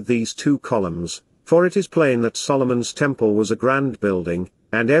thing with these 2 columns, For it is plain that Solomon's temple was a grand building,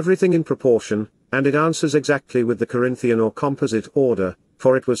 and everything in proportion, and it answers exactly with the Corinthian or composite order,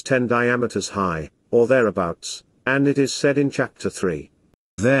 for it was 10 diameters high, or thereabouts, and it is said in chapter 3.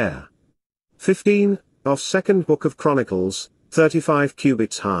 There. 15, of 2nd book of Chronicles, 35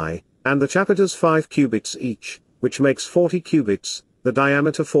 cubits high, and the chapiters 5 cubits each, which makes 40 cubits, the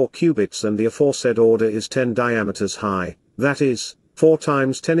diameter 4 cubits, and the aforesaid order is 10 diameters high, that is, 4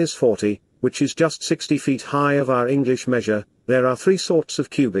 times 10 is 40, which is just 60 feet high of our English measure. There are 3 sorts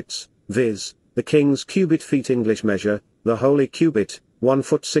of cubits, viz., the king's cubit feet English measure, the holy cubit, 1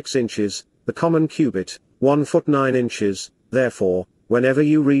 foot 6 inches, the common cubit, 1 foot 9 inches, therefore, whenever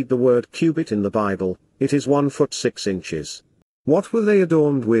you read the word cubit in the Bible, it is 1 foot 6 inches. What were they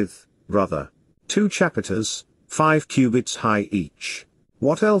adorned with, brother? 2 chapiters, 5 cubits high each.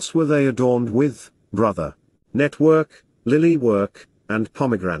 What else were they adorned with, brother? Network, lily work, and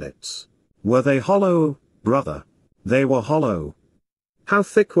pomegranates. Were they hollow, brother? They were hollow. How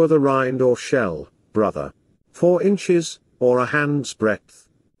thick were the rind or shell, brother? 4 inches, or a hand's breadth.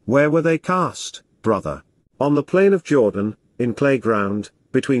 Where were they cast, brother? On the plain of Jordan, in clay ground,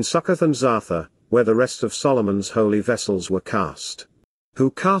 between Succoth and Zartha, where the rest of Solomon's holy vessels were cast. Who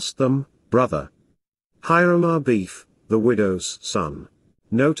cast them, brother? Hiram Arbef, the widow's son.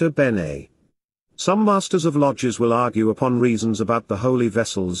 Nota bene. Some masters of lodges will argue upon reasons about the holy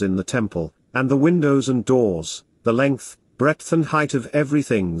vessels in the temple, and the windows and doors, the length, breadth and height of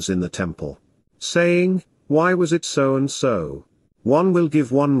everythings in the temple, saying, why was it so and so? One will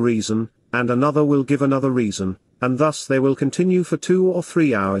give one reason, and another will give another reason, and thus they will continue for 2 or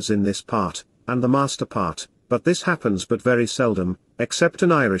 3 hours in this part, and the master part, but this happens but very seldom, except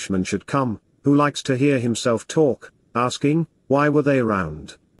an Irishman should come, who likes to hear himself talk, asking, why were they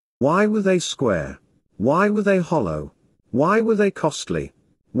round? Why were they square? Why were they hollow? Why were they costly?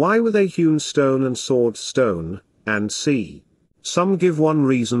 Why were they hewn stone and sword stone, and see? Some give one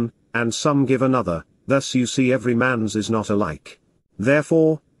reason, and some give another, thus you see every man's is not alike.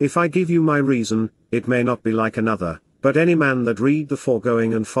 Therefore, if I give you my reason, it may not be like another, but any man that read the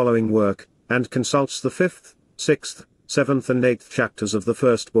foregoing and following work, and consults the 5th, 6th, 7th and 8th chapters of the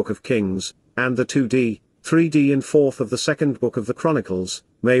 1st book of Kings, and the 2d, 3d and 4th of the 2nd book of the Chronicles,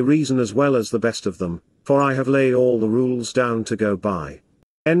 may reason as well as the best of them, for I have laid all the rules down to go by.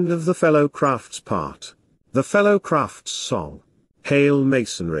 End of the Fellow Crafts part. The Fellow Crafts Song. Hail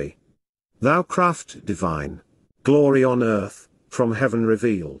Masonry! Thou craft divine, glory on earth, from heaven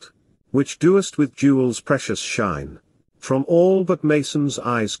revealed, which doest with jewels precious shine, from all but masons'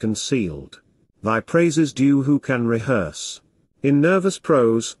 eyes concealed. Thy praises due who can rehearse, in nervous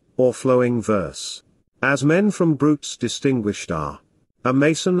prose, or flowing verse, as men from brutes distinguished are. A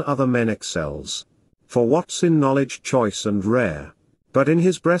mason other men excels, for what's in knowledge choice and rare, but in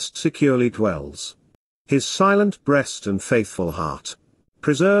his breast securely dwells. His silent breast and faithful heart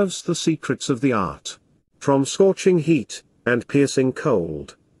preserves the secrets of the art, from scorching heat, and piercing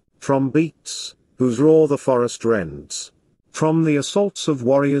cold, from beasts, whose roar the forest rends, from the assaults of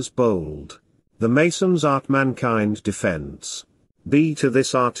warriors bold, the mason's art mankind defends. Be to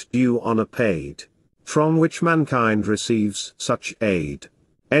this art due honor paid, from which mankind receives such aid.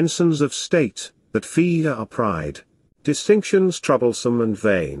 Ensigns of state, that feed our pride, distinctions troublesome and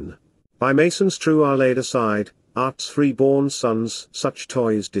vain, by masons true are laid aside, art's free-born sons such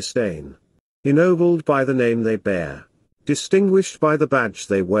toys disdain. Ennobled by the name they bear, distinguished by the badge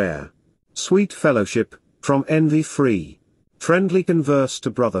they wear, sweet fellowship, from envy free, friendly converse to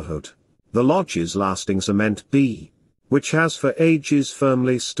brotherhood, the lodge's lasting cement be, which has for ages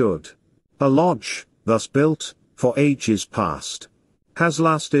firmly stood. A lodge, thus built, for ages past, has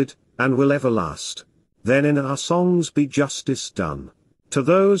lasted, and will ever last. Then in our songs be justice done to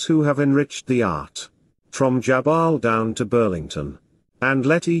those who have enriched the art, from Jabal down to Burlington, and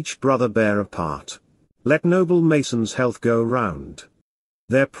let each brother bear a part. Let noble masons' health go round,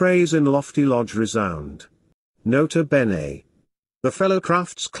 their praise in lofty lodge resound. Nota bene. The fellow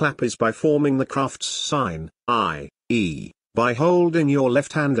crafts clap is by forming the crafts sign, i.e., by holding your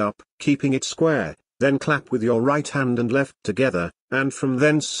left hand up, keeping it square, then clap with your right hand and left together, and from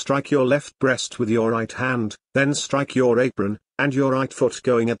thence strike your left breast with your right hand, then strike your apron, and your right foot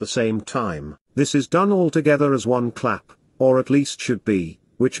going at the same time. This is done all together as one clap, or at least should be,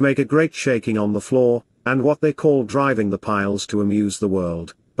 which make a great shaking on the floor, and what they call driving the piles to amuse the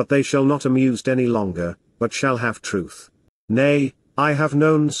world, but they shall not amused any longer, but shall have truth. Nay, I have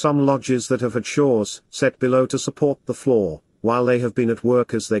known some lodges that have had shores set below to support the floor, while they have been at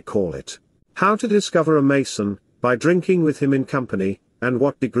work as they call it. How to discover a mason, by drinking with him in company, and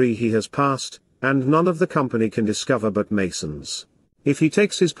what degree he has passed, and none of the company can discover but masons. If he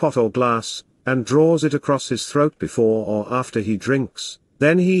takes his pot or glass, and draws it across his throat before or after he drinks,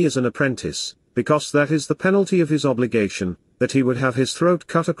 then he is an apprentice, because that is the penalty of his obligation, that he would have his throat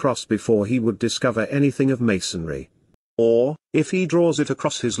cut across before he would discover anything of masonry. Or, if he draws it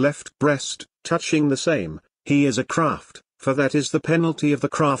across his left breast, touching the same, he is a craft, for that is the penalty of the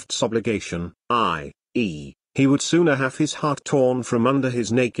craft's obligation, i.e., he would sooner have his heart torn from under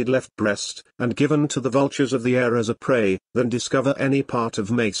his naked left breast, and given to the vultures of the air as a prey, than discover any part of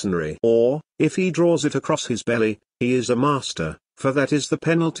masonry. Or, if he draws it across his belly, he is a master, for that is the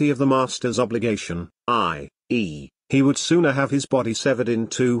penalty of the master's obligation, i.e., he would sooner have his body severed in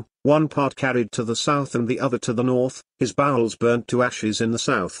two, one part carried to the south and the other to the north, his bowels burnt to ashes in the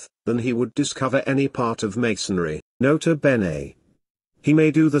south, than he would discover any part of masonry. Nota bene. He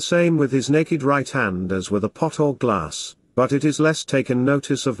may do the same with his naked right hand as with a pot or glass, but it is less taken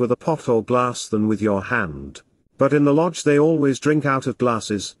notice of with a pot or glass than with your hand. But in the lodge they always drink out of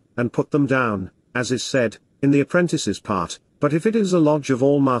glasses, and put them down, as is said, in the apprentice's part. But if it is a lodge of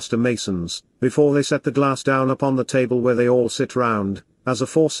all master masons, before they set the glass down upon the table where they all sit round, as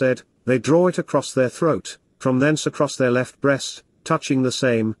aforesaid, they draw it across their throat, from thence across their left breast, touching the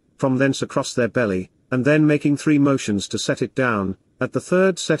same, from thence across their belly, and then making 3 motions to set it down. At the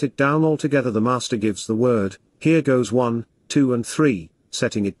third set it down altogether the master gives the word, here goes 1, 2 and 3,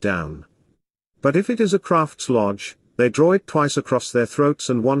 setting it down. But if it is a craft's lodge, they draw it twice across their throats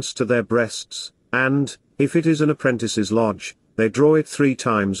and once to their breasts, and, if it is an apprentice's lodge, they draw it 3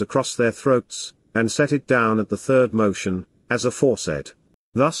 times across their throats, and set it down at the third motion, as aforesaid.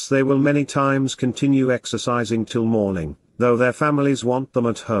 Thus they will many times continue exercising till morning, though their families want them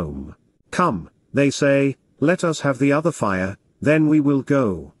at home. Come, they say, let us have the other fire, then we will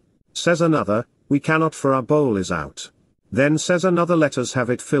go. Says another, we cannot for our bowl is out. Then says another, let us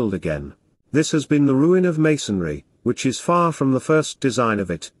have it filled again. This has been the ruin of masonry, which is far from the first design of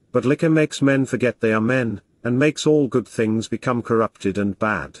it, but liquor makes men forget they are men, and makes all good things become corrupted and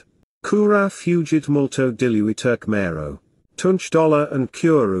bad. Cura fugit multo diluiter mero. Tunch dollar and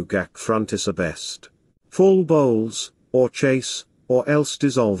curugak frontis are best. Full bowls, or chase, or else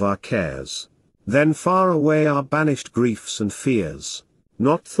dissolve our cares. Then far away are banished griefs and fears.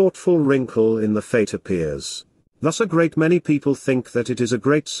 Not thoughtful wrinkle in the fate appears. Thus a great many people think that it is a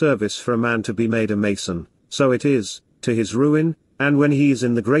great service for a man to be made a mason, so it is, to his ruin, and when he is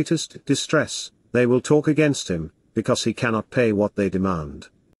in the greatest distress, they will talk against him, because he cannot pay what they demand.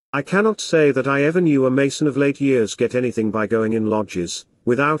 I cannot say that I ever knew a mason of late years get anything by going in lodges,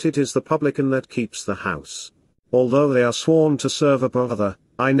 without it is the publican that keeps the house. Although they are sworn to serve a brother,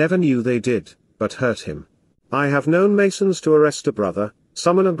 I never knew they did, but hurt him. I have known masons to arrest a brother,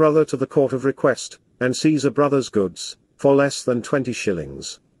 summon a brother to the court of request, and seize a brother's goods, for less than 20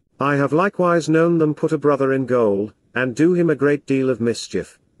 shillings. I have likewise known them put a brother in gaol, and do him a great deal of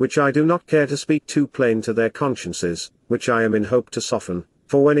mischief, which I do not care to speak too plain to their consciences, which I am in hope to soften,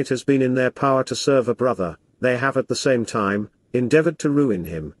 for when it has been in their power to serve a brother, they have at the same time, endeavoured to ruin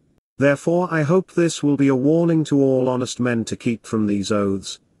him. Therefore I hope this will be a warning to all honest men to keep from these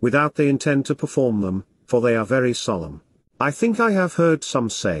oaths, without they intend to perform them, for they are very solemn. I think I have heard some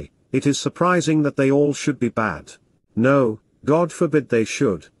say, it is surprising that they all should be bad. No, God forbid they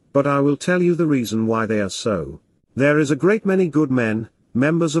should, but I will tell you the reason why they are so. There is a great many good men,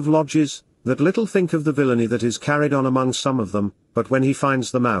 members of lodges, that little think of the villainy that is carried on among some of them, but when he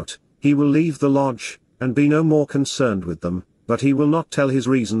finds them out, he will leave the lodge, and be no more concerned with them, but he will not tell his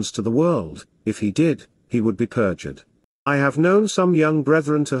reasons to the world. If he did, he would be perjured. I have known some young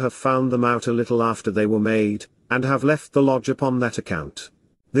brethren to have found them out a little after they were made, and have left the lodge upon that account.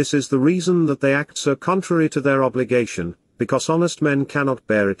 This is the reason that they act so contrary to their obligation, because honest men cannot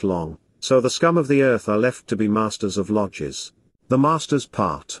bear it long, so the scum of the earth are left to be masters of lodges. The master's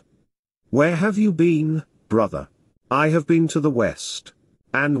part. Where have you been, brother? I have been to the west.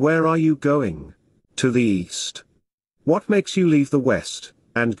 And where are you going? To the east. What makes you leave the west,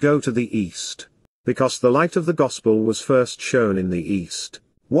 and go to the east? Because the light of the gospel was first shown in the east.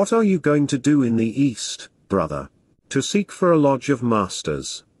 What are you going to do in the east, brother? To seek for a lodge of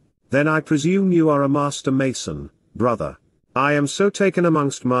masters. Then I presume you are a master mason, brother. I am so taken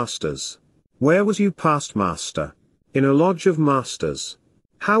amongst masters. Where was you past master? In a lodge of masters.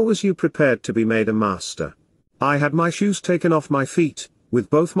 How was you prepared to be made a master? I had my shoes taken off my feet, with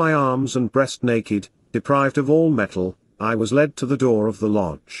both my arms and breast naked, deprived of all metal, I was led to the door of the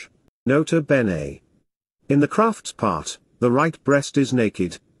lodge. Nota bene. In the craft's part, the right breast is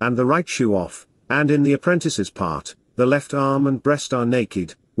naked, and the right shoe off, and in the apprentice's part, the left arm and breast are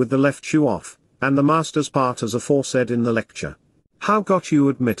naked, with the left shoe off, and the master's part as aforesaid in the lecture. How got you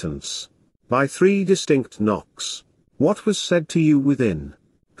admittance? By 3 distinct knocks. What was said to you within?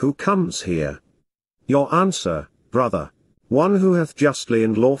 Who comes here? Your answer, brother. One who hath justly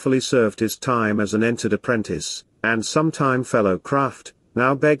and lawfully served his time as an entered apprentice, and sometime fellow craft,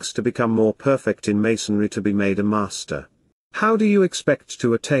 now begs to become more perfect in masonry to be made a master. How do you expect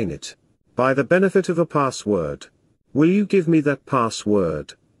to attain it? By the benefit of a password. Will you give me that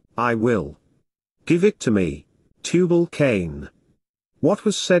password? I will. Give it to me. Tubal Cain. What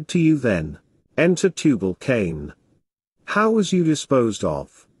was said to you then? Enter Tubal Cain. How was you disposed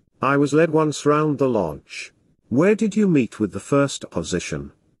of? I was led once round the lodge. Where did you meet with the first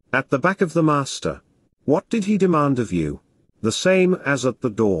opposition? At the back of the master. What did he demand of you? The same as at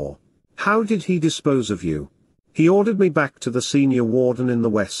the door. How did he dispose of you? He ordered me back to the senior warden in the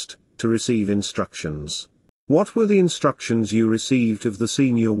west, to receive instructions. What were the instructions you received of the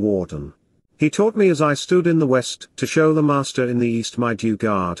senior warden? He taught me as I stood in the west to show the master in the east my due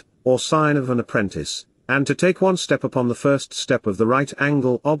guard, or sign of an apprentice, and to take one step upon the first step of the right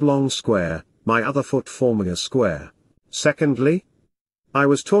angle oblong square, my other foot forming a square. Secondly, I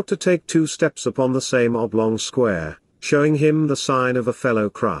was taught to take 2 steps upon the same oblong square, showing him the sign of a fellow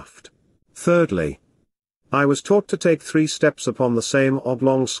craft. Thirdly, I was taught to take 3 steps upon the same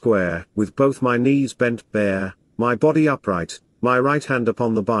oblong square, with both my knees bent bare, my body upright, my right hand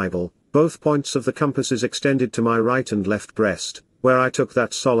upon the Bible, both points of the compasses extended to my right and left breast, where I took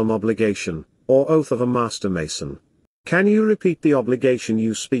that solemn obligation, or oath of a master mason. Can you repeat the obligation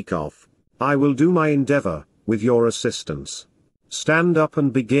you speak of? I will do my endeavor, with your assistance. Stand up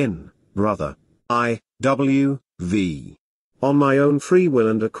and begin, brother. I.W.V. On my own free will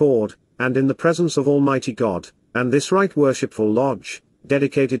and accord, and in the presence of Almighty God, and this right worshipful lodge,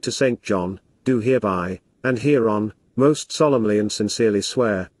 dedicated to St. John, do hereby, and hereon, most solemnly and sincerely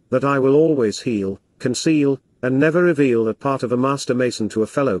swear, that I will always heal, conceal, and never reveal that part of a master mason to a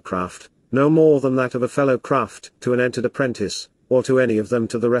fellow craft, no more than that of a fellow craft to an entered apprentice, or to any of them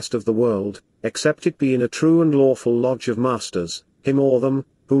to the rest of the world, except it be in a true and lawful lodge of masters, him or them,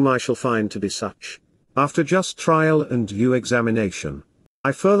 whom I shall find to be such. After just trial and due examination.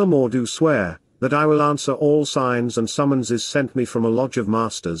 I furthermore do swear, that I will answer all signs and summonses sent me from a lodge of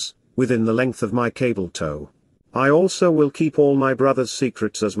masters, within the length of my cable tow. I also will keep all my brother's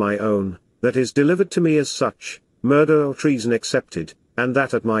secrets as my own, that is delivered to me as such, murder or treason excepted, and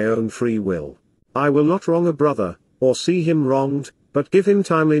that at my own free will. I will not wrong a brother, or see him wronged, but give him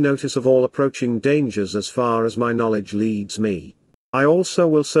timely notice of all approaching dangers as far as my knowledge leads me. I also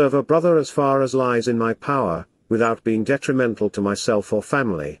will serve a brother as far as lies in my power, without being detrimental to myself or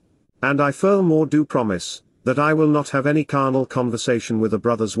family. And I furthermore do promise, that I will not have any carnal conversation with a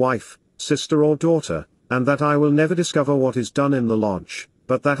brother's wife, sister or daughter, and that I will never discover what is done in the lodge,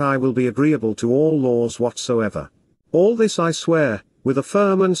 but that I will be agreeable to all laws whatsoever. All this I swear, with a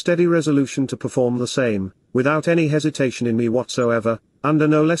firm and steady resolution to perform the same, without any hesitation in me whatsoever, under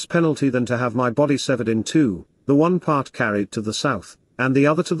no less penalty than to have my body severed in 2, the one part carried to the south, and the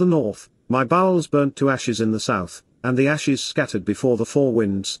other to the north, my bowels burnt to ashes in the south, and the ashes scattered before the 4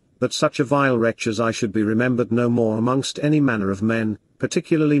 winds, that such a vile wretch as I should be remembered no more amongst any manner of men,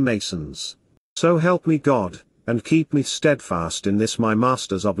 particularly masons. So help me God, and keep me steadfast in this my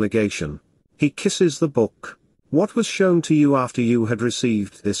master's obligation. He kisses the book. What was shown to you after you had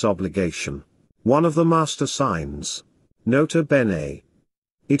received this obligation? One of the master signs. Nota bene.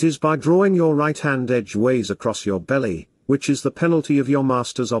 It is by drawing your right hand edgeways across your belly, which is the penalty of your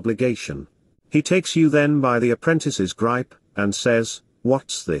master's obligation. He takes you then by the apprentice's gripe, and says,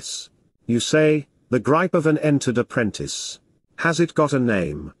 "What's this?" You say, "The gripe of an entered apprentice." Has it got a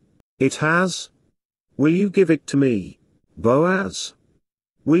name? It has. Will you give it to me? Boaz?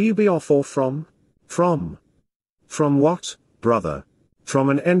 Will you be off or from? From. From what, brother? From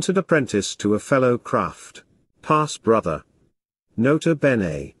an entered apprentice to a fellow craft. Pass, brother. Nota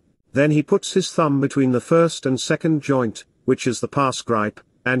bene. Then he puts his thumb between the first and second joint, which is the pass gripe,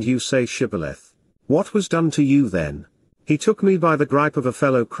 and you say shibboleth. What was done to you then? He took me by the gripe of a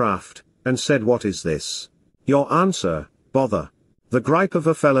fellow craft, and said, "What is this?" Your answer, bother. The gripe of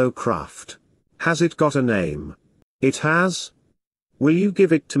a fellow craft. Has it got a name? It has. Will you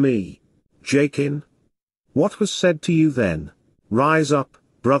give it to me? Jakin? What was said to you then? Rise up,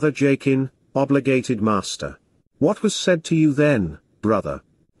 brother Jakin, obligated master. What was said to you then, brother?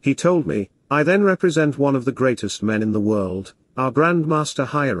 He told me, I then represent one of the greatest men in the world, our Grand Master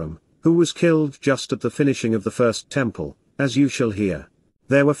AUGHRIM, who was killed just at the finishing of the first temple, as you shall hear.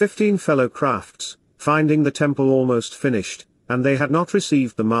 There were 15 fellow crafts, finding the temple almost finished, and they had not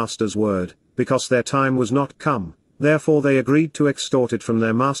received the master's word, because their time was not come, therefore they agreed to extort it from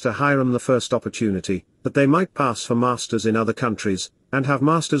their master AUGHRIM the first opportunity, that they might pass for masters in other countries, and have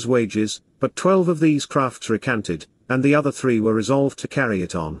masters' wages, but 12 of these crafts recanted, and the other 3 were resolved to carry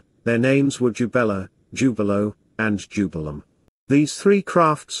it on. Their names were Jubela, Jubilo, and Jubilum. These 3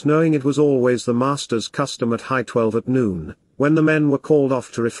 crafts, knowing it was always the master's custom at high 12 at noon, when the men were called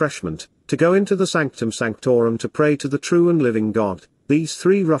off to refreshment, to go into the sanctum sanctorum to pray to the true and living God, these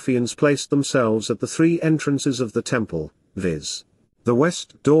 3 ruffians placed themselves at the 3 entrances of the temple, viz. the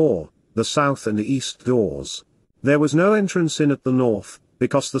west door, the south and the east doors. There was no entrance in at the north,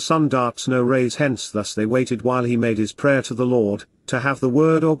 because the sun darts no rays, hence thus they waited while he made his prayer to the Lord, to have the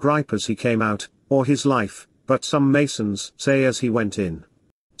word or gripe as he came out, or his life, but some masons say as he went in.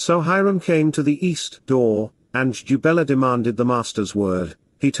 So Hiram came to the east door, and Jubela demanded the master's word.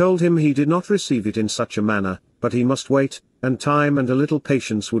 He told him he did not receive it in such a manner, but he must wait, and time and a little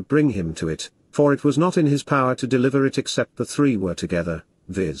patience would bring him to it, for it was not in his power to deliver it except the 3 were together,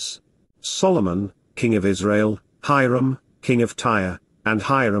 viz. Solomon, king of Israel, Hiram, king of Tyre, and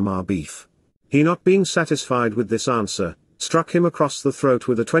Hiram our beef. He, not being satisfied with this answer, struck him across the throat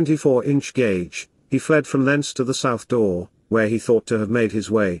with a 24-inch gauge. He fled from thence to the south door, where he thought to have made his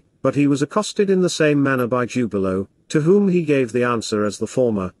way, but he was accosted in the same manner by Jubilo, to whom he gave the answer as the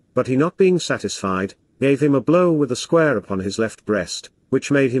former, but he, not being satisfied, gave him a blow with a square upon his left breast,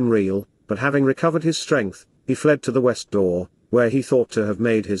 which made him reel, but having recovered his strength, he fled to the west door, where he thought to have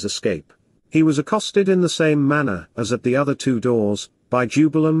made his escape. He was accosted in the same manner as at the other 2 doors, by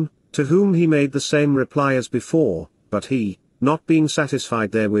Jubilum, to whom he made the same reply as before, but he, not being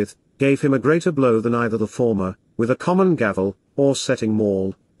satisfied therewith, gave him a greater blow than either the former, with a common gavel, or setting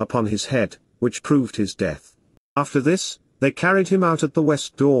maul, upon his head, which proved his death. After this, they carried him out at the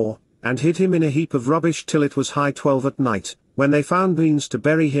west door, and hid him in a heap of rubbish till it was high 12 at night, when they found means to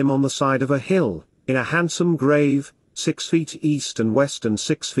bury him on the side of a hill, in a handsome grave, 6 feet east and west and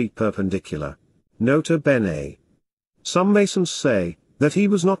 6 feet perpendicular. Nota bene. Some masons say, that he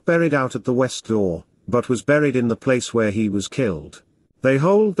was not buried out at the west door, but was buried in the place where he was killed. They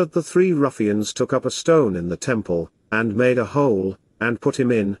hold that the 3 ruffians took up a stone in the temple, and made a hole, and put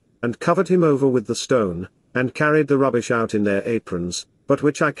him in, and covered him over with the stone, and carried the rubbish out in their aprons, but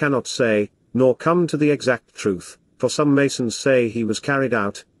which I cannot say, nor come to the exact truth, for some masons say he was carried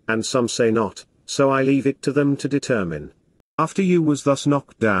out, and some say not, so I leave it to them to determine. After you was thus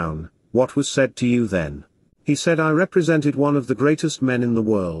knocked down, what was said to you then? He said, I represented one of the greatest men in the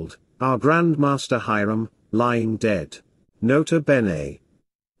world, our Grand Master Hiram, lying dead. Nota bene.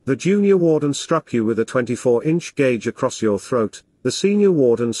 The junior warden struck you with a 24-inch gauge across your throat, the senior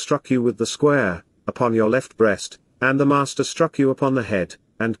warden struck you with the square, upon your left breast, and the master struck you upon the head,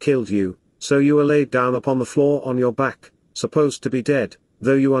 and killed you, so you are laid down upon the floor on your back, supposed to be dead,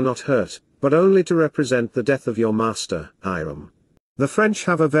 though you are not hurt, but only to represent the death of your master, Hiram. The French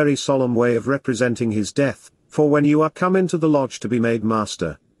have a very solemn way of representing his death, for when you are come into the lodge to be made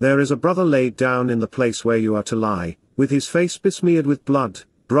master, there is a brother laid down in the place where you are to lie, with his face besmeared with blood.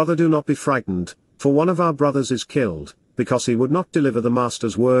 Brother, do not be frightened, for one of our brothers is killed, because he would not deliver the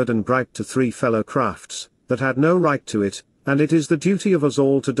master's word and gripe to 3 fellow crafts, that had no right to it, and it is the duty of us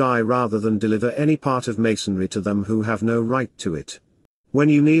all to die rather than deliver any part of masonry to them who have no right to it. When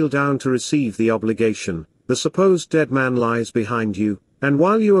you kneel down to receive the obligation, the supposed dead man lies behind you, and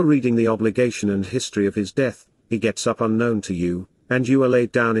while you are reading the obligation and history of his death, he gets up unknown to you, and you are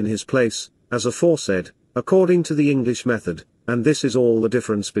laid down in his place, as aforesaid, according to the English method, and this is all the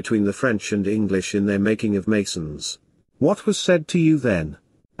difference between the French and English in their making of masons. What was said to you then?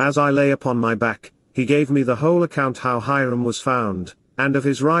 As I lay upon my back, he gave me the whole account how Hiram was found, and of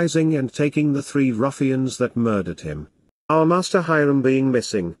his rising and taking the 3 ruffians that murdered him. Our master Hiram being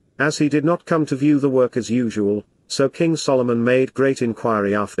missing, as he did not come to view the work as usual, so King Solomon made great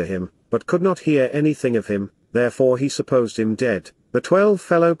inquiry after him, but could not hear anything of him, therefore he supposed him dead. The 12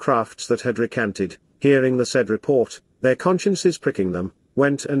 fellow crafts that had recanted, hearing the said report, their consciences pricking them,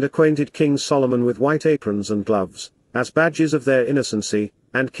 went and acquainted King Solomon with white aprons and gloves, as badges of their innocency,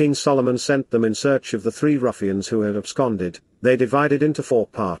 and King Solomon sent them in search of the 3 ruffians who had absconded. They divided into 4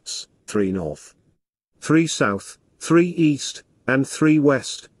 parts, 3 north, 3 south, 3 east, and 3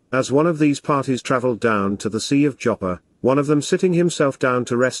 west. As one of these parties travelled down to the Sea of Joppa, one of them sitting himself down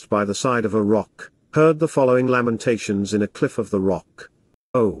to rest by the side of a rock, heard the following lamentations in a cliff of the rock.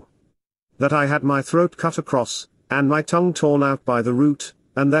 Oh! That I had my throat cut across, and my tongue torn out by the root,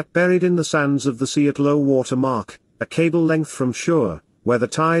 and that buried in the sands of the sea at low water mark, a cable length from shore, where the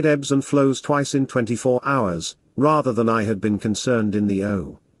tide ebbs and flows twice in 24 hours, rather than I had been concerned in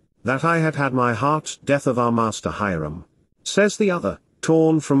the that I had had my heart death of our master Hiram. Says the other,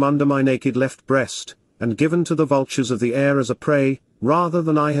 torn from under my naked left breast, and given to the vultures of the air as a prey, rather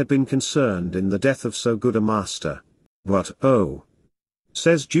than I had been concerned in the death of so good a master. But oh!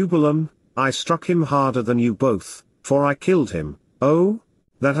 Says Jubilum, I struck him harder than you both, for I killed him. Oh,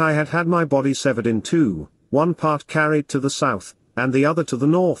 that I had had my body severed in two, one part carried to the south, and the other to the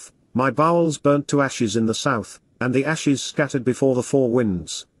north, my bowels burnt to ashes in the south, and the ashes scattered before the four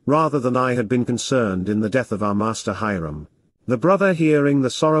winds, rather than I had been concerned in the death of our master Hiram. The brother, hearing the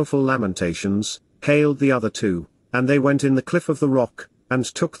sorrowful lamentations, hailed the other two, and they went in the cliff of the rock, and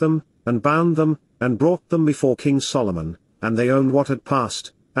took them, and bound them, and brought them before King Solomon, and they owned what had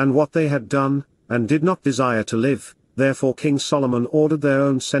passed, and what they had done, and did not desire to live. Therefore King Solomon ordered their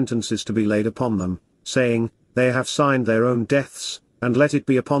own sentences to be laid upon them, saying, They have signed their own deaths, and let it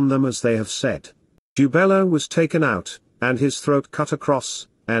be upon them as they have said. Jubelo was taken out, and his throat cut across,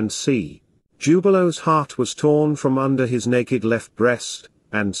 and c. Jubelo's heart was torn from under his naked left breast,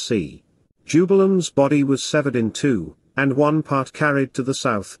 and c. Jubelum's body was severed in two, and one part carried to the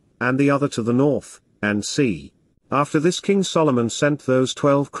south, and the other to the north, and c. After this King Solomon sent those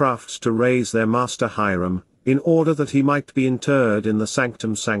 12 crafts to raise their master Hiram, in order that he might be interred in the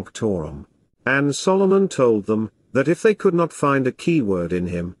Sanctum Sanctorum. And Solomon told them, that if they could not find a key word in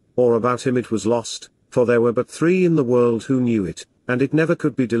him, or about him, it was lost, for there were but 3 in the world who knew it, and it never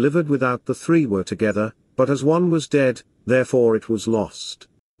could be delivered without the 3 were together, but as one was dead, therefore it was lost.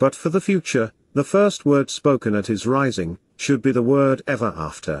 But for the future, the first word spoken at his rising, should be the word ever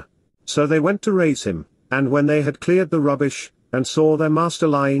after. So they went to raise him, and when they had cleared the rubbish, and saw their master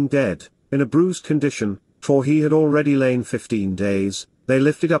lying dead, in a bruised condition, for he had already lain 15 days, they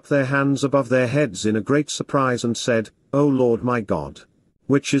lifted up their hands above their heads in a great surprise and said, O Lord my God!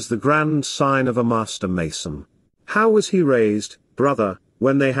 Which is the grand sign of a master mason. How was he raised, brother,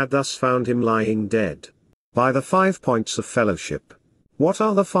 when they had thus found him lying dead? By the 5 points of fellowship. What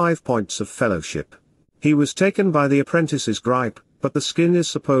are the 5 points of fellowship? He was taken by the apprentice's gripe, but the skin is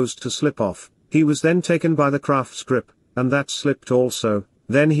supposed to slip off. He was then taken by the craft's grip, and that slipped also.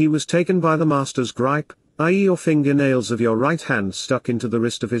 Then he was taken by the master's gripe, i.e. your fingernails of your right hand stuck into the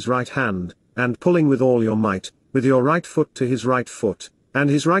wrist of his right hand, and pulling with all your might, with your right foot to his right foot, and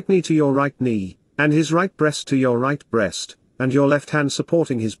his right knee to your right knee, and his right breast to your right breast, and your left hand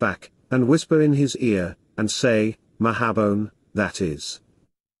supporting his back, and whisper in his ear, and say, Mahabone, that is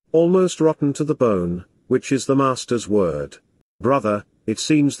almost rotten to the bone, which is the master's word. Brother, it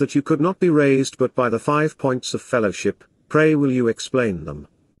seems that you could not be raised but by the 5 points of fellowship. Pray will you explain them?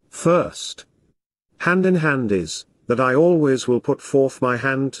 First, hand in hand is, that I always will put forth my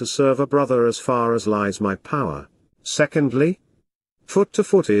hand to serve a brother as far as lies my power. Secondly, foot to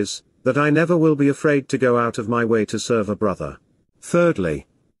foot is, that I never will be afraid to go out of my way to serve a brother. Thirdly,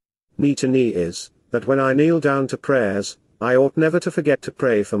 knee to knee is, that when I kneel down to prayers, I ought never to forget to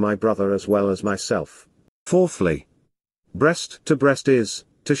pray for my brother as well as myself. Fourthly, breast to breast is,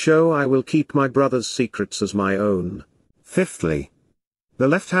 to show I will keep my brother's secrets as my own. Fifthly, the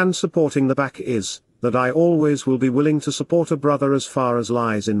left hand supporting the back is, that I always will be willing to support a brother as far as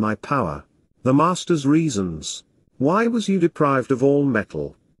lies in my power. The master's reasons. Why was you deprived of all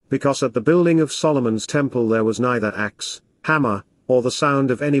metal? Because at the building of Solomon's temple there was neither axe, hammer, or the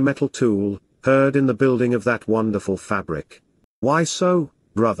sound of any metal tool, heard in the building of that wonderful fabric. Why so,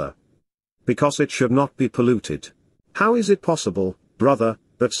 brother? Because it should not be polluted. How is it possible, brother,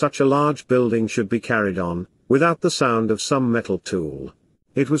 that such a large building should be carried on, without the sound of some metal tool?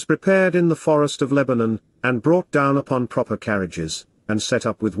 It was prepared in the forest of Lebanon, and brought down upon proper carriages, and set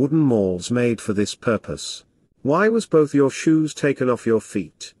up with wooden mauls made for this purpose. Why was both your shoes taken off your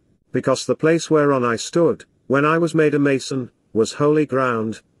feet? Because the place whereon I stood, when I was made a mason, was holy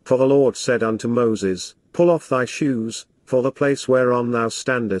ground, for the Lord said unto Moses, Pull off thy shoes, for the place whereon thou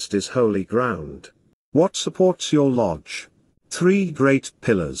standest is holy ground. What supports your lodge? 3 great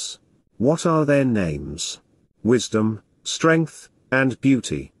pillars. What are their names? Wisdom, strength, and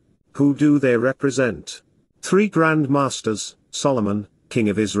beauty. Who do they represent? 3 grand masters, Solomon, king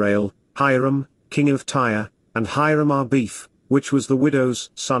of Israel, Hiram, king of Tyre, and Hiram our beef, which was the widow's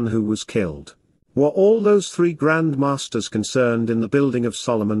son who was killed. Were all those 3 grand masters concerned in the building of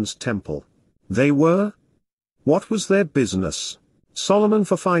Solomon's temple? They were. What was their business? Solomon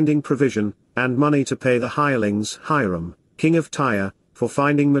for finding provision, and money to pay the hirelings, Hiram, king of Tyre, for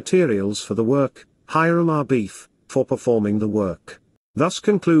finding materials for the work, Hiram our beef, for performing the work. Thus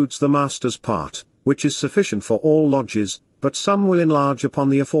concludes the master's part, which is sufficient for all lodges, but some will enlarge upon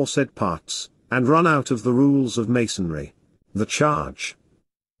the aforesaid parts, and run out of the rules of masonry. The charge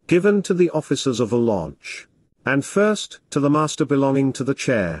given to the officers of a lodge. And first, to the master belonging to the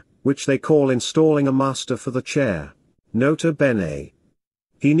chair, which they call installing a master for the chair. Nota bene.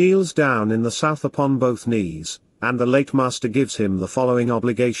 He kneels down in the south upon both knees, and the late master gives him the following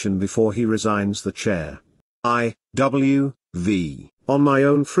obligation before he resigns the chair. I, W, V, on my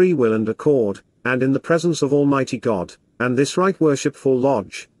own free will and accord, and in the presence of Almighty God, and this right worshipful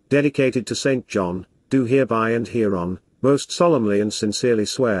lodge, dedicated to St. John, do hereby and hereon, most solemnly and sincerely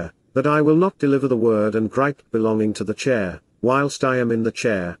swear, that I will not deliver the word and gripe belonging to the chair, whilst I am in the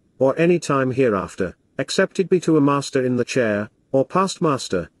chair, or any time hereafter, except it be to a master in the chair, or past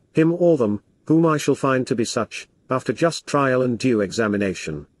master, him or them, whom I shall find to be such, after just trial and due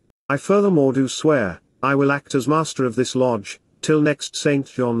examination. I furthermore do swear, I will act as master of this lodge, till next St.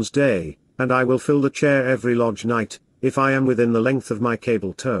 John's day, and I will fill the chair every lodge night, if I am within the length of my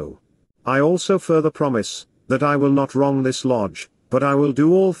cable toe. I also further promise, that I will not wrong this lodge, but I will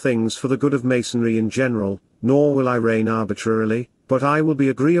do all things for the good of Masonry in general, nor will I reign arbitrarily, but I will be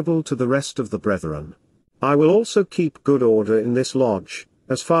agreeable to the rest of the brethren. I will also keep good order in this lodge,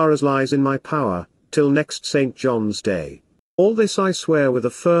 as far as lies in my power, till next St. John's day. All this I swear with a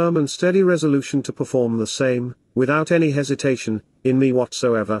firm and steady resolution to perform the same, without any hesitation, in me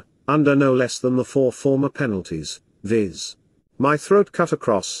whatsoever, under no less than the 4 former penalties, viz. My throat cut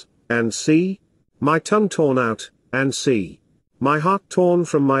across, and c. My tongue torn out, and c. My heart torn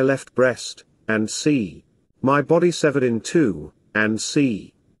from my left breast, and c. My body severed in 2, and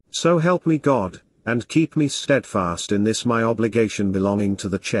c. So help me God, and keep me steadfast in this my obligation belonging to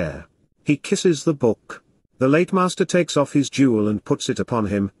the chair. He kisses the book. The late master takes off his jewel and puts it upon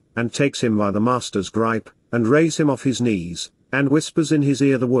him, and takes him by the master's gripe, and raise him off his knees, and whispers in his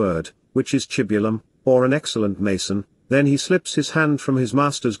ear the word, which is Chibulum, or an excellent mason. Then he slips his hand from his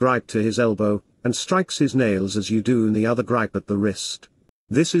master's gripe to his elbow, and strikes his nails as you do in the other gripe at the wrist.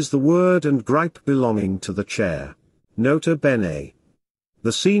 This is the word and gripe belonging to the chair. Nota bene.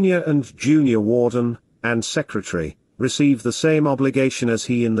 The senior and junior warden, and secretary, receive the same obligation as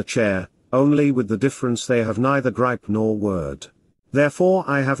he in the chair, only with the difference they have neither gripe nor word. Therefore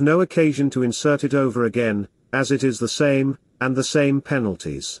I have no occasion to insert it over again, as it is the same, and the same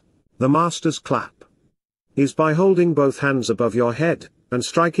penalties. The master's clap is by holding both hands above your head, and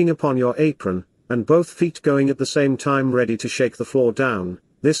striking upon your apron, and both feet going at the same time ready to shake the floor down.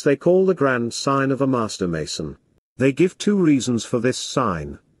 This they call the grand sign of a master mason. They give 2 reasons for this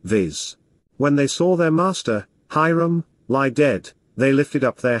sign, viz. When they saw their master, Hiram, lie dead, they lifted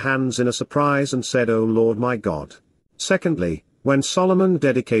up their hands in a surprise and said, O Lord my God. Secondly, when Solomon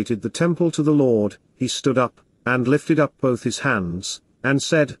dedicated the temple to the Lord, he stood up, and lifted up both his hands, and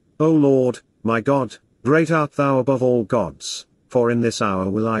said, O Lord, my God, great art thou above all gods, for in this hour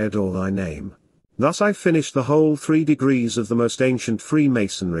will I adore thy name. Thus I finish the whole 3 degrees of the most ancient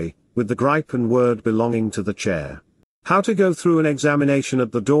Freemasonry, with the gripe and word belonging to the chair. How to go through an examination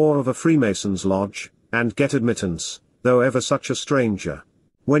at the door of a Freemason's lodge, and get admittance, though ever such a stranger.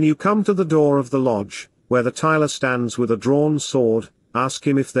 When you come to the door of the lodge, where the tiler stands with a drawn sword, ask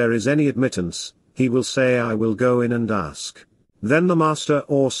him if there is any admittance. He will say I will go in and ask. Then the master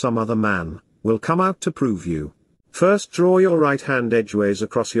or some other man will come out to prove you. First draw your right hand edgeways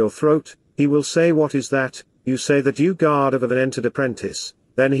across your throat. He will say what is that? You say that you guard of an entered apprentice.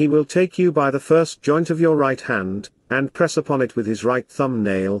 Then he will take you by the first joint of your right hand, and press upon it with his right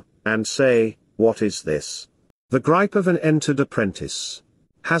thumbnail, and say, what is this? The gripe of an entered apprentice.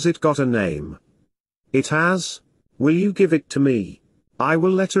 Has it got a name? It has. Will you give it to me? I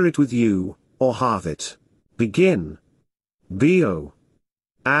will letter it with you, or halve it. Begin. B-O.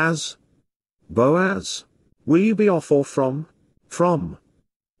 As. Boaz. Will you be off or from? From.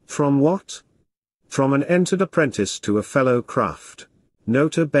 From what? From an entered apprentice to a fellow craft.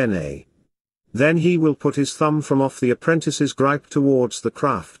 Nota bene. Then he will put his thumb from off the apprentice's gripe towards the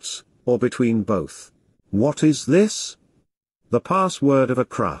crafts, or between both. What is this? The password of a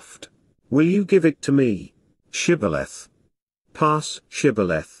craft. Will you give it to me? Shibboleth. Pass,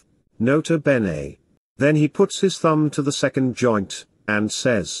 shibboleth. Nota bene. Then he puts his thumb to the second joint, and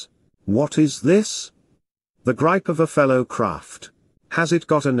says, what is this? The gripe of a fellow craft. Has it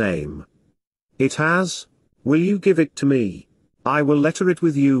got a name? It has. Will you give it to me? I will letter it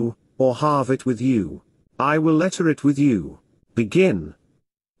with you, or halve it with you. I will letter it with you. Begin.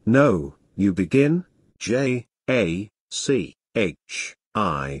 No, you begin. J-A-C-H-I-N.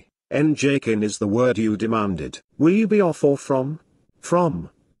 Jakin is the word you demanded. Will you be off or from? From.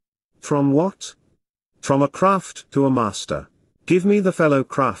 From what? From a craft to a master. Give me the fellow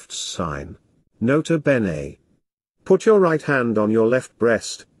craft's sign. Nota bene. Put your right hand on your left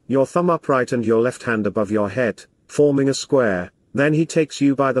breast, your thumb upright and your left hand above your head, forming a square. Then he takes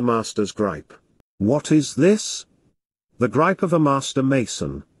you by the master's gripe. What is this? The gripe of a master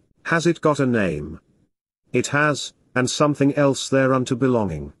mason. Has it got a name? It has, and something else thereunto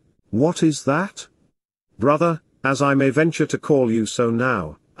belonging. What is that? Brother, as I may venture to call you so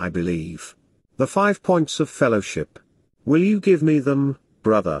now, I believe. The 5 points of fellowship. Will you give me them,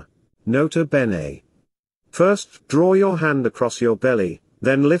 brother? Nota bene. First, draw your hand across your belly,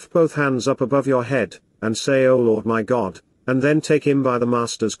 then lift both hands up above your head, and say, O Lord my God, and then take him by the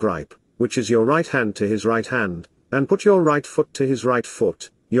master's gripe, which is your right hand to his right hand, and put your right foot to his right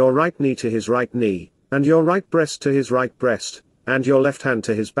foot, your right knee to his right knee, and your right breast to his right breast, and your left hand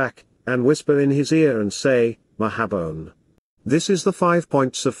to his back, and whisper in his ear and say, Mahabone. This is the 5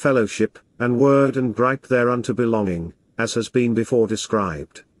 points of fellowship, and word and gripe thereunto belonging, as has been before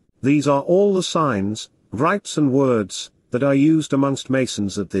described. These are all the signs, gripes and words, that are used amongst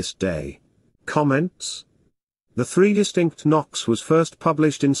Masons at this day. Comments? The 3 distinct knocks was first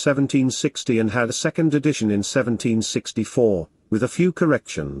published in 1760 and had a second edition in 1764, with a few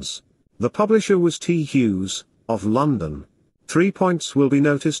corrections. The publisher was T. Hughes, of London. 3 points will be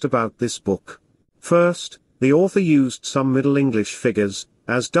noticed about this book. First, the author used some Middle English figures,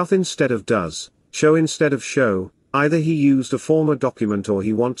 as doth instead of does, show instead of show. Either he used a former document or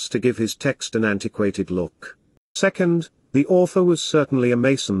he wants to give his text an antiquated look. Second, the author was certainly a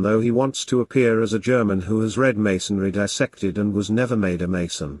Mason, though he wants to appear as a German who has read Masonry dissected and was never made a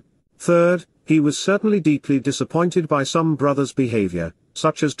Mason. Third, he was certainly deeply disappointed by some brother's behavior,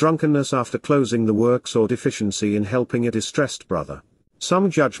 such as drunkenness after closing the works or deficiency in helping a distressed brother.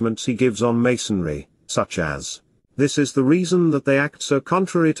 Some judgments he gives on Masonry, such as, this is the reason that they act so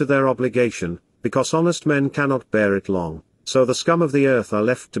contrary to their obligation, because honest men cannot bear it long, so the scum of the earth are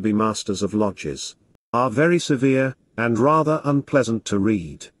left to be masters of lodges, are very severe, and rather unpleasant to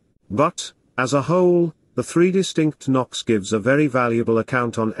read. But, as a whole, the 3 distinct knocks gives a very valuable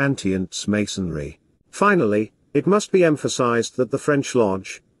account on Antiont's Masonry. Finally, it must be emphasized that the French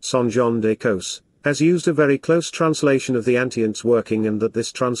lodge, Saint Jean de Causse, has used a very close translation of the Antiont's working, and that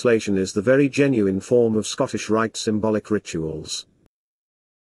this translation is the very genuine form of Scottish Rite symbolic rituals.